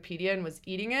encyclopedia and was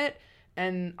eating it,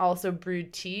 and also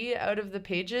brewed tea out of the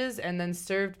pages and then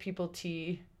served people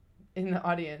tea in the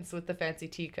audience with the fancy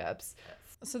teacups.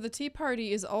 So the Tea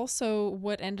Party is also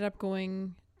what ended up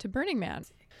going to Burning Man.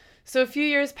 So a few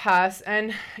years pass,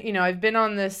 and, I've been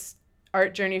on this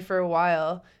art journey for a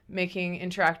while, making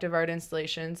interactive art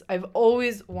installations. I've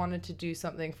always wanted to do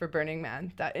something for Burning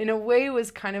Man that, in a way, was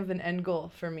kind of an end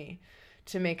goal for me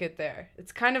to make it there.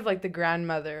 It's kind of like the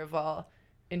grandmother of all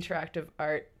interactive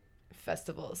art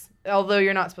festivals, although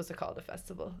you're not supposed to call it a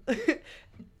festival.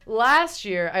 Last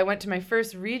year, I went to my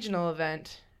first regional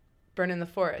event, Burn in the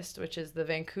Forest, which is the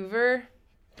Vancouver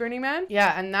Burning Man.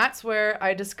 Yeah, and that's where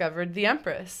I discovered the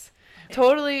Empress.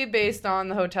 Totally based on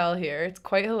the hotel here. It's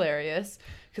quite hilarious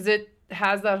because it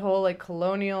has that whole like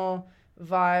colonial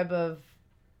vibe of,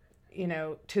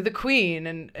 to the Queen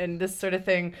and this sort of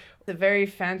thing. The very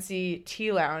fancy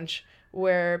tea lounge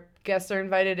where guests are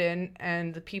invited in,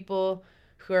 and the people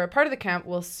who are a part of the camp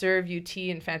will serve you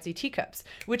tea in fancy teacups,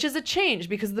 which is a change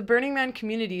because the Burning Man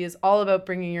community is all about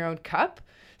bringing your own cup.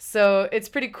 So it's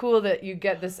pretty cool that you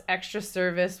get this extra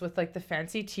service with like the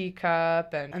fancy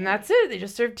teacup, and that's it. They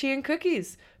just serve tea and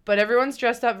cookies. But everyone's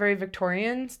dressed up very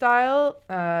Victorian style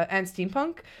and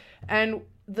steampunk. And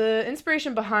the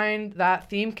inspiration behind that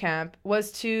theme camp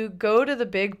was to go to the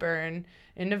Big Burn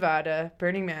in Nevada,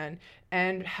 Burning Man,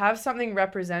 and have something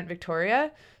represent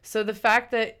Victoria. So the fact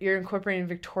that you're incorporating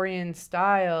Victorian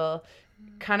style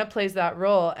kind of plays that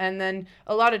role. And then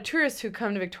a lot of tourists who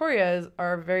come to Victoria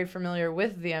are very familiar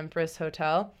with the Empress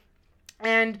Hotel.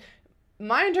 And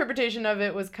my interpretation of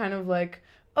it was kind of like,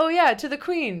 oh yeah, to the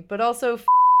Queen, but also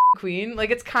Queen.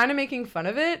 Like, it's kind of making fun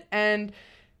of it. And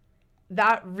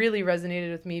that really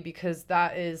resonated with me because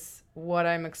that is what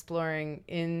I'm exploring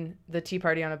in the Tea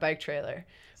Party on a Bike trailer,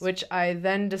 which I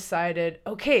then decided,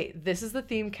 okay, this is the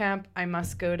theme camp I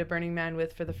must go to Burning Man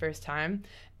with for the first time,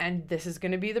 and this is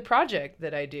going to be the project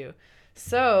that I do.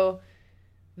 So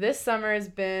this summer has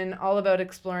been all about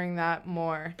exploring that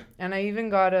more. And I even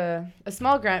got a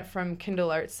small grant from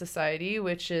Kindle Arts Society,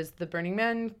 which is the Burning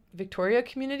Man Victoria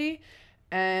community,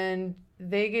 and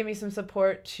they gave me some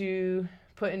support to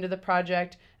put into the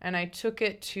project, and I took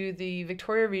it to the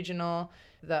Victoria Regional,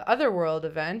 the Otherworld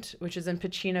event, which is in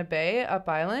Pachena Bay, Up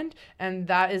Island, and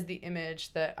that is the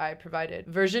image that I provided.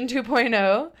 Version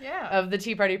 2.0 of the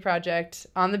Tea Party project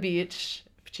on the beach,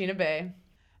 Pachena Bay.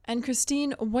 And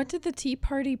Christine, what did the Tea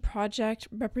Party project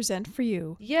represent for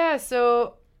you? Yeah,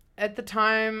 so at the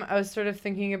time, I was sort of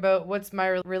thinking about what's my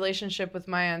relationship with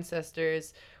my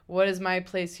ancestors, what is my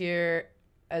place here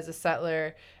as a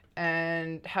settler,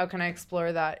 and how can I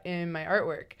explore that in my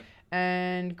artwork.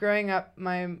 And growing up,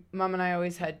 my mom and I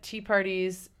always had tea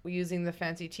parties using the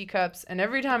fancy teacups. And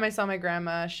every time I saw my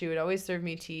grandma, she would always serve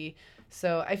me tea.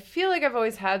 So I feel like I've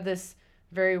always had this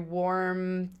very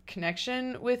warm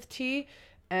connection with tea.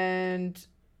 And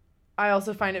I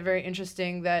also find it very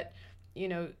interesting that,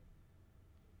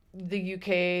 the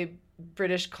UK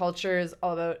British culture is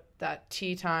all about that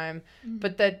tea time,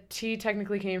 but that tea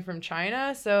technically came from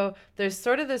China. So there's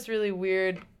sort of this really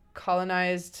weird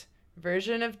colonized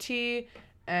version of tea,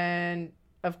 and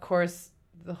of course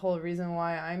the whole reason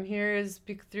why I'm here is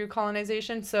through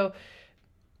colonization. So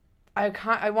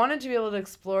I wanted to be able to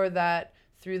explore that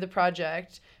through the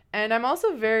project. And I'm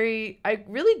also I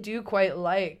really do quite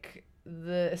like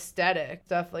the aesthetic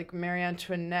stuff, like Marie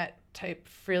Antoinette type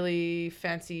frilly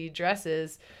fancy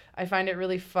dresses. I find it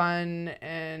really fun,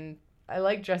 and I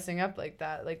like dressing up like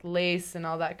that, like lace and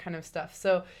all that kind of stuff.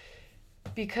 So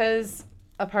because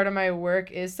a part of my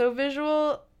work is so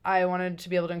visual, I wanted to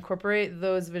be able to incorporate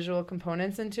those visual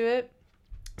components into it.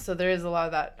 So there is a lot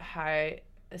of that high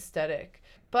aesthetic.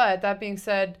 But that being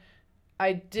said,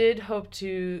 I did hope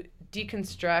to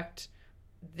deconstruct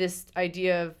this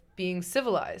idea of being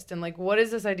civilized, and like, what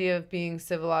is this idea of being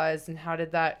civilized, and how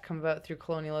did that come about through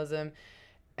colonialism?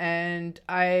 And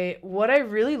what I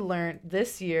really learned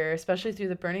this year, especially through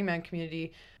the Burning Man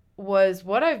community, was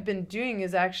what I've been doing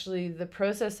is actually the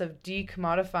process of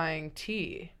decommodifying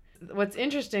tea. What's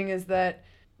interesting is that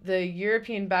the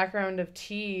European background of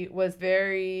tea was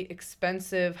very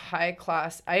expensive,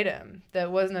 high-class item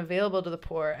that wasn't available to the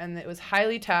poor, and it was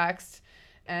highly taxed,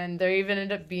 and there even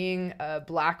ended up being a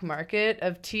black market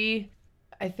of tea.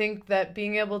 I think that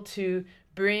being able to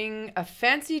bring a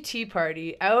fancy tea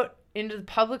party out into the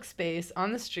public space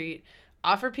on the street,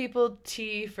 offer people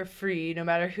tea for free, no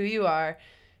matter who you are,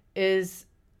 is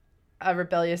a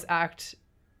rebellious act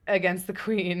against the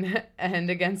Queen and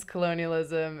against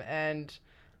colonialism and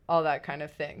all that kind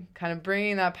of thing. Kind of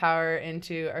bringing that power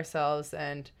into ourselves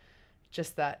and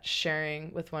just that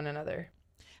sharing with one another.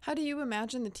 How do you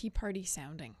imagine the tea party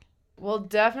sounding? Well,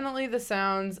 definitely the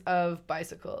sounds of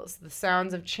bicycles, the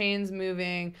sounds of chains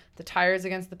moving, the tires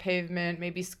against the pavement,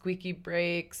 maybe squeaky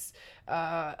brakes,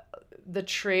 the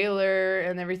trailer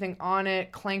and everything on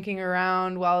it clanking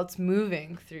around while it's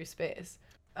moving through space.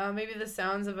 Maybe the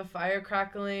sounds of a fire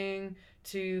crackling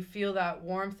to feel that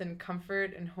warmth and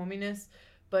comfort and hominess.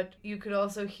 But you could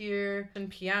also hear a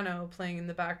piano playing in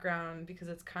the background because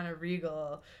it's kind of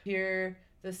regal. Hear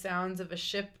the sounds of a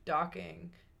ship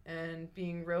docking and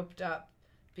being roped up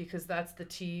because that's the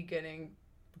tea getting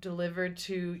delivered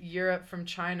to Europe from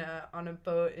China on a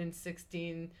boat in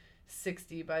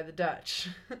 1660 by the Dutch.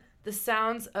 The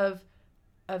sounds of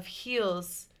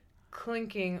heels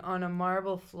clinking on a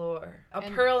marble floor. A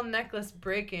pearl necklace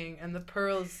breaking and the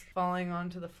pearls falling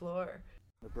onto the floor.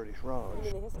 The British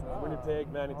Raj.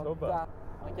 Winnipeg, Manitoba.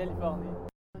 California.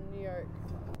 New York.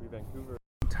 Vancouver.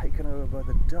 Taken over by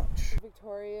the Dutch.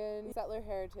 Victorian settler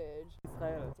heritage.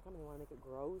 Israel. They want to make it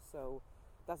grow, so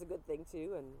that's a good thing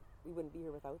too, and we wouldn't be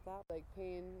here without that. Like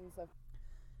pain and stuff.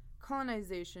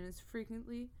 Colonization is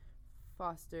frequently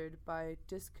fostered by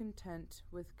discontent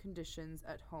with conditions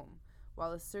at home,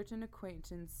 while a certain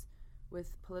acquaintance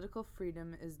with political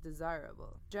freedom is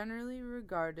desirable. Generally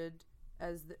regarded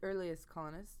as the earliest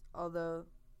colonists, although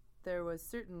there was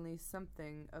certainly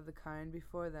something of the kind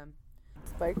before them.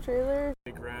 Bike trailer.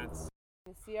 Grants.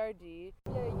 CRD.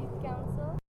 The Youth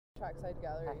Council. Trackside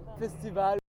gallery.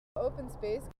 Festival. Open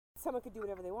space. Someone could do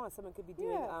whatever they want. Someone could be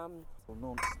doing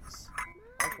Nonsense.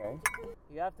 Okay.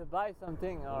 You have to buy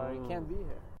something or you can't be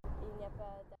here.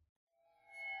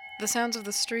 The sounds of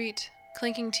the street,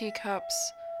 clinking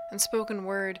teacups, and spoken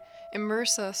word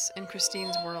immerse us in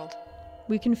Christine's world.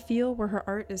 We can feel where her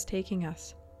art is taking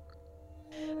us.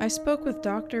 I spoke with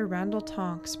Dr. Randall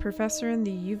Tonks, professor in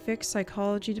the Uvic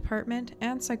Psychology Department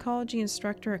and psychology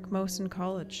instructor at Camosun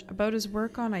College, about his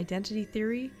work on identity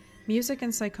theory, music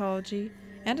and psychology,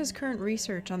 and his current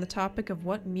research on the topic of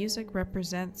what music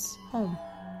represents home.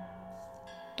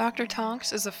 Dr.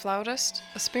 Tonks is a flautist,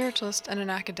 a spiritualist, and an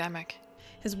academic.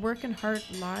 His work and heart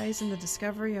lies in the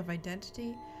discovery of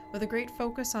identity, with a great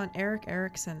focus on Erik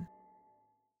Erikson.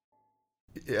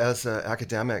 As an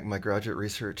academic, my graduate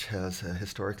research has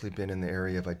historically been in the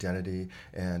area of identity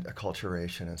and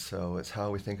acculturation, and so it's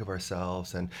how we think of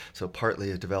ourselves, and so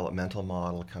partly a developmental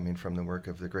model coming from the work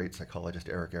of the great psychologist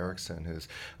Erik Erikson, who's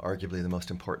arguably the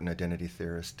most important identity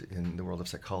theorist in the world of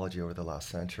psychology over the last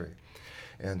century.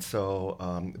 And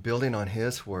so building on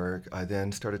his work, I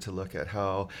then started to look at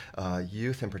how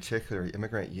youth, in particular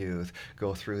immigrant youth,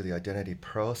 go through the identity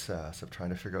process of trying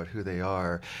to figure out who they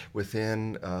are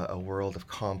within a world of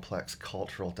complex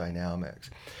cultural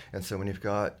dynamics. And so when you've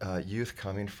got youth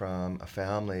coming from a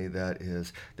family that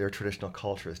is, their traditional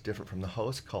culture is different from the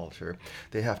host culture,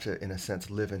 they have to, in a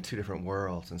sense, live in two different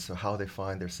worlds. And so how they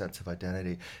find their sense of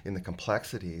identity in the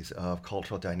complexities of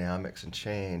cultural dynamics and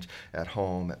change at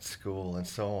home, at school, and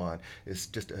so on is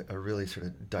just a really sort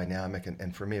of dynamic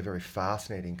and for me a very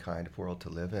fascinating kind of world to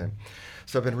live in.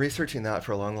 So I've been researching that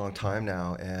for a long, long time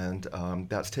now, and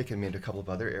that's taken me into a couple of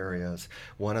other areas.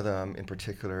 One of them in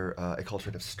particular,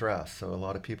 acculturative stress. So a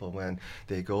lot of people, when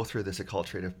they go through this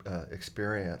acculturative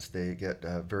experience, they get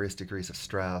various degrees of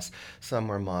stress, some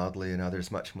more mildly and others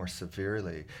much more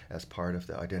severely as part of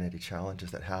the identity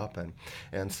challenges that happen.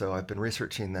 And so I've been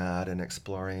researching that and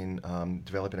exploring,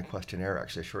 developing a questionnaire,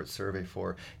 actually a short survey for,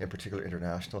 in particular,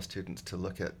 international students to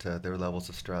look at their levels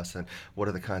of stress and what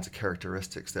are the kinds of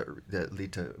characteristics that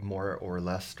lead to more or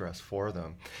less stress for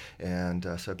them. And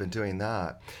so I've been doing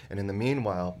that. And in the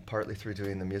meanwhile, partly through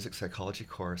doing the music psychology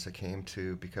course, I came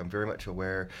to become very much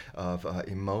aware of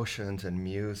emotions and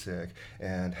music,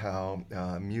 and how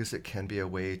music can be a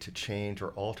way to change or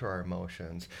alter our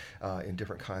emotions in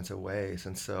different kinds of ways.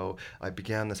 And so I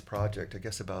began this project, I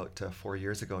guess about 4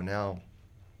 years ago now,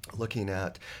 looking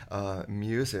at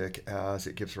music as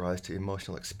it gives rise to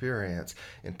emotional experience,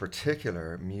 in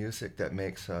particular music that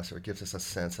makes us or gives us a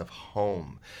sense of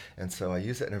home. And so I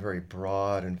use it in a very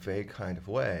broad and vague kind of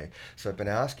way. So I've been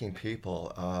asking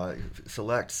people,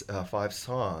 select 5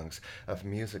 songs of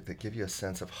music that give you a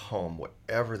sense of home,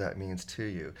 whatever that means to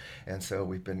you. And so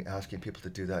we've been asking people to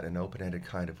do that in an open-ended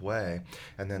kind of way.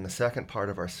 And then the second part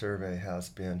of our survey has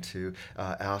been to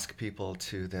ask people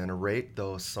to then rate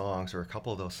those songs, or a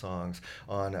couple of those songs,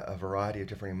 on a variety of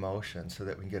different emotions, so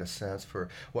that we can get a sense for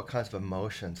what kinds of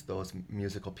emotions those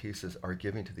musical pieces are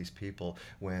giving to these people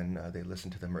when they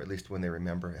listen to them, or at least when they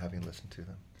remember having listened to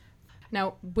them.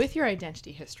 Now, with your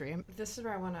identity history, this is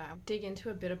where I want to dig into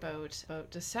a bit about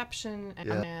deception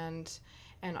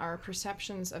and our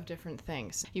perceptions of different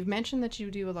things. You've mentioned that you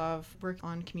do a lot of work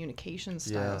on communication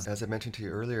styles. Yeah, as I mentioned to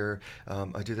you earlier,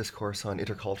 I do this course on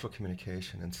intercultural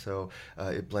communication, and so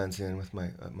it blends in with my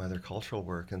other cultural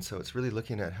work. And so it's really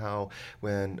looking at how,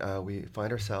 when we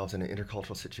find ourselves in an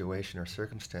intercultural situation or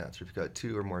circumstance, we've got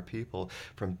 2 or more people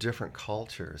from different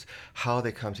cultures, how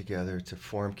they come together to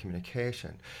form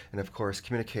communication. And of course,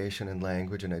 communication and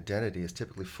language and identity is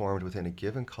typically formed within a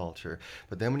given culture.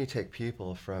 But then when you take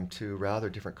people from 2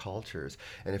 rather different cultures,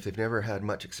 and if they've never had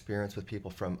much experience with people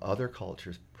from other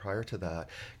cultures prior to that,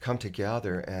 come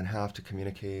together and have to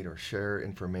communicate or share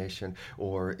information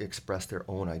or express their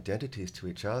own identities to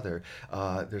each other,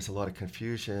 there's a lot of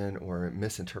confusion or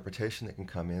misinterpretation that can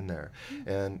come in there.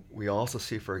 And we also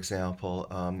see, for example,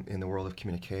 in the world of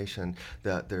communication,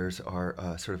 that there's our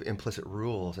sort of implicit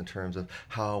rules in terms of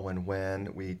how and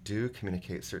when we do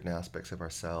communicate certain aspects of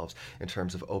ourselves, in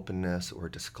terms of openness or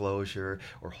disclosure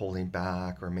or holding back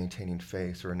or maintaining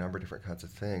face, or a number of different kinds of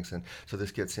things. And so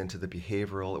this gets into the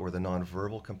behavioral or the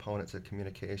nonverbal components of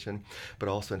communication, but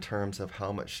also in terms of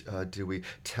how much do we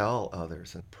tell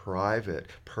others and private,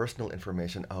 personal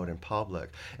information out in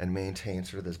public, and maintain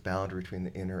sort of this boundary between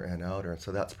the inner and outer. And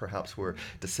so that's perhaps where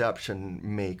deception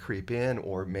may creep in,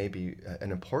 or maybe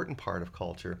an important part of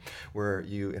culture, where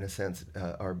you, in a sense,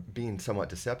 are being somewhat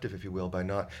deceptive, if you will, by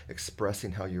not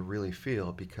expressing how you really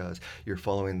feel, because you're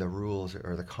following the rules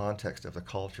or the context of the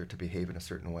culture to behave in a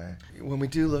certain way. When we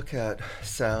do look at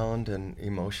sound and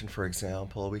emotion, for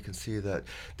example, we can see that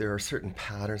there are certain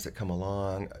patterns that come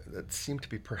along that seem to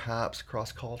be perhaps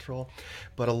cross-cultural,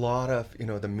 but a lot of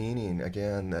the meaning,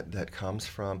 again, that comes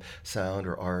from sound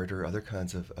or art or other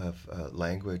kinds of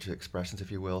language expressions,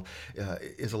 if you will,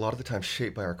 is a lot of the time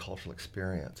shaped by our cultural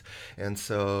experience. And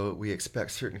so we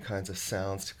expect certain kinds of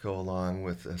sounds to go along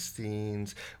with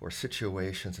scenes or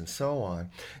situations and so on.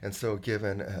 And so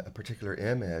given a particular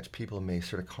image, people may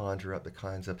sort of conjure up the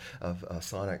kinds of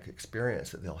sonic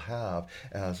experience that they'll have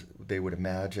as they would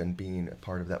imagine being a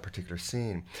part of that particular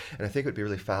scene. And I think it would be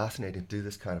really fascinating to do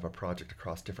this kind of a project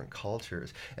across different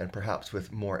cultures, and perhaps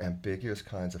with more ambiguous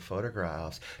kinds of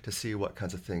photographs, to see what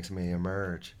kinds of things may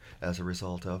emerge as a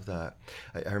result of that.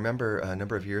 I remember a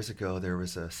number of years ago there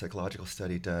was a psychological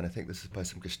study done, I think this is by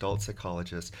some Gestalt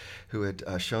psychologists, who had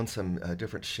shown some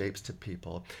different shapes to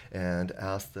people and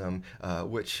asked them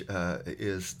which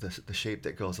is the shape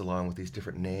that goes along with these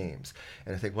different names.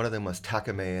 And I think one of them was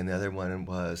Takame, and the other one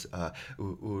was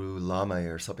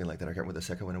Ulame or something like that. I can't remember what the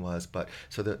second one was. But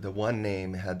so the one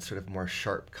name had sort of more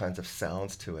sharp kinds of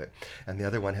sounds to it, and the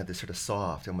other one had this sort of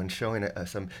soft. And when showing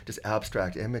some just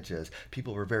abstract images,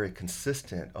 people were very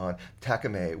consistent on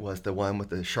Takame was the one with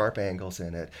the sharp angles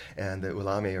in it, and the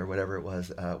Ulame or whatever it was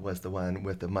the one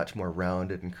with the much more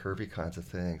rounded and curvy kinds of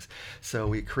things. So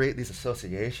we create these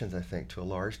associations, I think, to a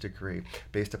large degree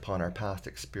based upon our past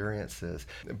experiences.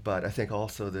 But I think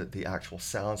also that the actual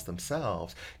sounds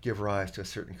themselves give rise to a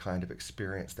certain kind of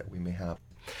experience that we may have.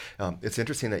 It's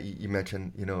interesting that you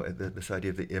mentioned, this idea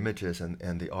of the images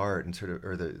and the art and sort of,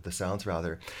 or the sounds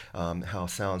rather, how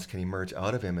sounds can emerge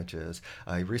out of images.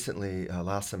 I recently,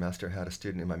 last semester, had a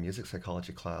student in my music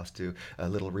psychology class do a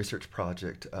little research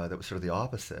project that was sort of the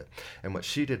opposite. And what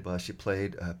she did was she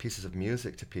played pieces of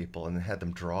music to people and then had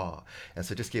them draw. And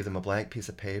so just gave them a blank piece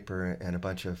of paper and a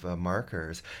bunch of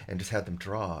markers and just had them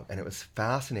draw. And it was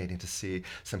fascinating to see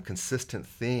some consistent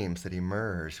themes that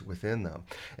emerged within them.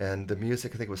 And the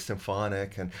music, I think, was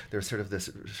symphonic, and there's sort of this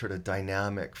sort of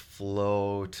dynamic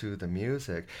flow to the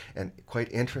music. And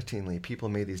quite interestingly, people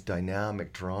made these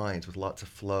dynamic drawings with lots of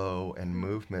flow and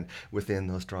movement within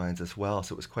those drawings as well.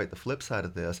 So it was quite the flip side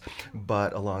of this,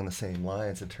 but along the same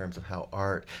lines in terms of how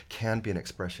art can be an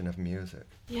expression of music.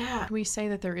 Yeah. We say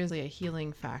that there is a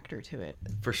healing factor to it.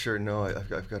 For sure. No, I've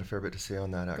got a fair bit to say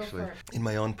on that, actually. In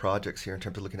my own projects here, in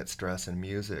terms of looking at stress and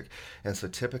music. And so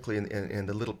typically in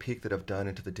the little peek that I've done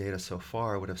into the data so far,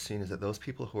 far, what I've seen is that those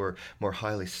people who are more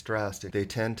highly stressed, they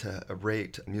tend to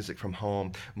rate music from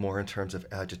home more in terms of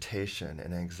agitation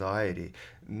and anxiety.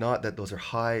 Not that those are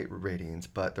high ratings,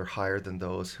 but they're higher than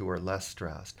those who are less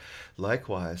stressed.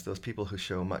 Likewise, those people who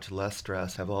show much less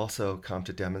stress have also come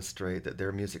to demonstrate that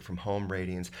their music from home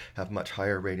ratings have much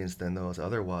higher ratings than those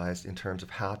otherwise in terms of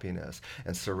happiness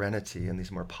and serenity and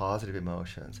these more positive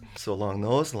emotions. So along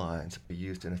those lines,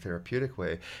 used in a therapeutic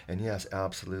way, and yes,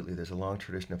 absolutely, there's a long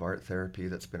tradition of art therapy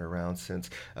that's been around since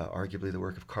arguably the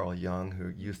work of Carl Jung, who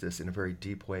used this in a very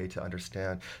deep way to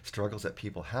understand struggles that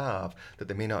people have that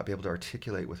they may not be able to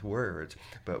articulate with words,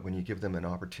 but when you give them an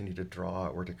opportunity to draw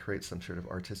or to create some sort of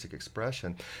artistic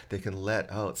expression, they can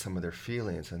let out some of their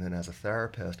feelings, and then as a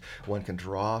therapist, one can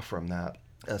draw from that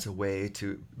as a way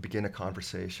to begin a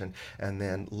conversation and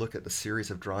then look at the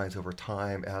series of drawings over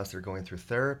time as they're going through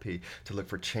therapy to look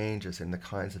for changes in the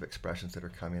kinds of expressions that are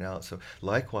coming out. So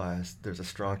likewise, there's a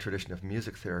strong tradition of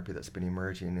music therapy that's been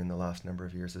emerging in the last number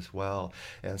of years as well.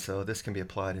 And so this can be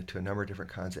applied to a number of different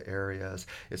kinds of areas.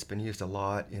 It's been used a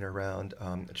lot in around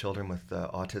children with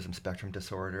autism spectrum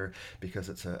disorder because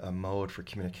it's a mode for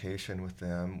communication with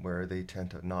them where they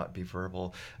tend to not be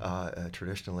verbal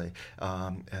traditionally,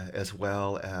 as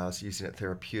well as using it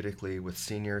therapeutically with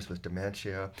seniors with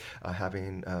dementia,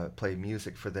 having play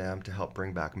music for them to help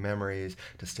bring back memories,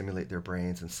 to stimulate their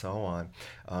brains and so on.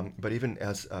 But even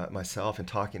as myself and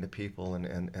talking to people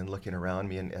and looking around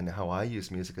me and how I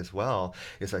use music as well,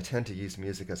 is I tend to use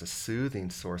music as a soothing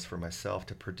source for myself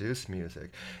to produce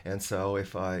music. And so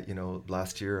if I,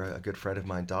 last year a good friend of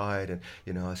mine died and,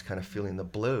 I was kind of feeling the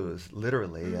blues,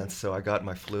 literally. And so I got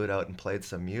my flute out and played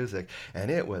some music,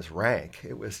 and it was rank.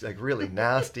 It was like really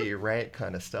nasty, rank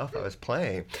kind of stuff I was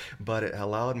playing, but it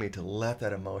allowed me to let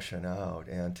that emotion out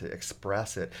and to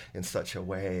express it in such a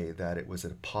way that it was a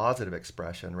positive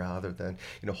expression rather than,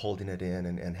 holding it in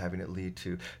and having it lead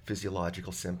to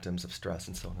physiological symptoms of stress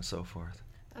and so on and so forth.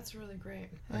 That's really great.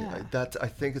 Yeah. I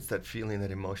think it's that feeling,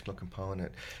 that emotional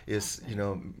component is,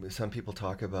 some people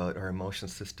talk about our emotion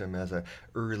system as an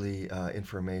early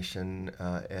information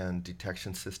and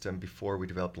detection system before we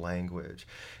develop language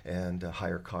and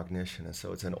higher cognition. And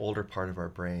so it's an older part of our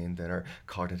brain than our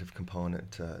cognitive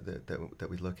component that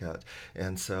we look at.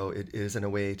 And so it is in a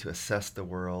way to assess the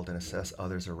world and assess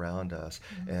others around us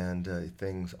and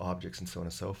things, objects, and so on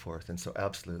and so forth. And so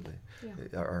absolutely,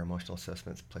 our emotional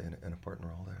assessments play an important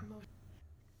role there.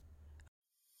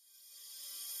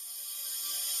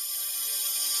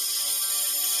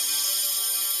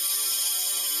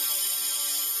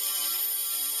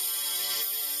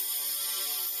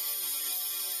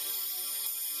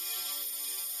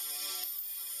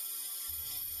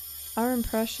 Our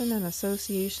impression and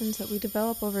associations that we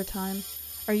develop over time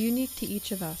are unique to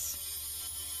each of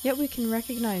us, yet we can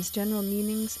recognize general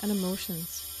meanings and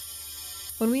emotions.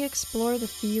 When we explore the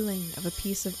feeling of a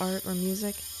piece of art or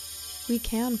music, we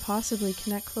can possibly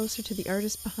connect closer to the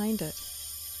artist behind it.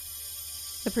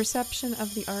 The perception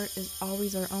of the art is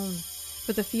always our own,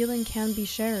 but the feeling can be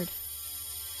shared.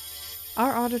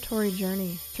 Our auditory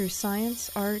journey through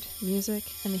science, art, music,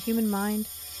 and the human mind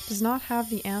does not have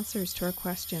the answers to our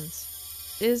questions.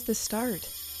 It is the start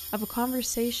of a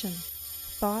conversation,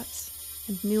 thoughts,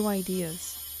 and new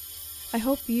ideas. I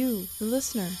hope you, the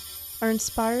listener, are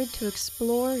inspired to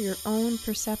explore your own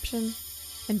perception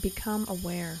and become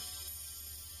aware.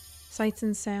 Sights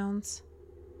and sounds,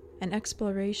 an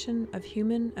exploration of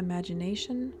human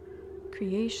imagination,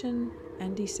 creation,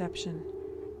 and deception.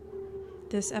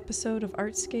 This episode of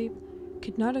ARTSCAPE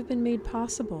could not have been made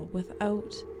possible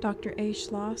without Dr. A.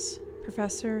 Schloss,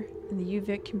 professor in the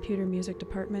Uvic Computer Music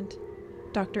Department,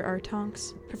 Dr. R.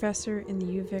 Tonks, professor in the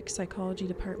Uvic Psychology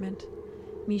Department,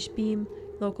 Meesh Beam,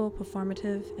 local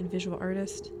performative and visual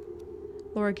artist,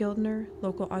 Laura Gildner,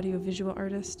 local audiovisual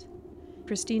artist,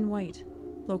 Christine White,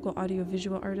 local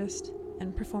audiovisual artist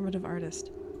and performative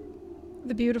artist.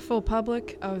 The beautiful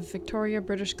public of Victoria,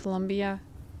 British Columbia,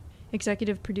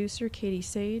 executive producer Katie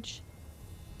Sage,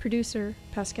 producer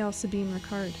Pascal Sabine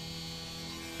Ricard.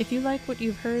 If you like what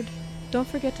you've heard, don't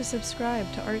forget to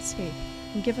subscribe to ARTSCAPE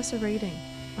and give us a rating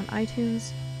on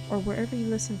iTunes or wherever you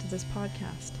listen to this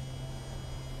podcast.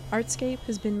 ARTSCAPE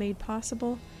has been made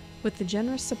possible with the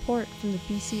generous support from the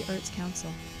BC Arts Council.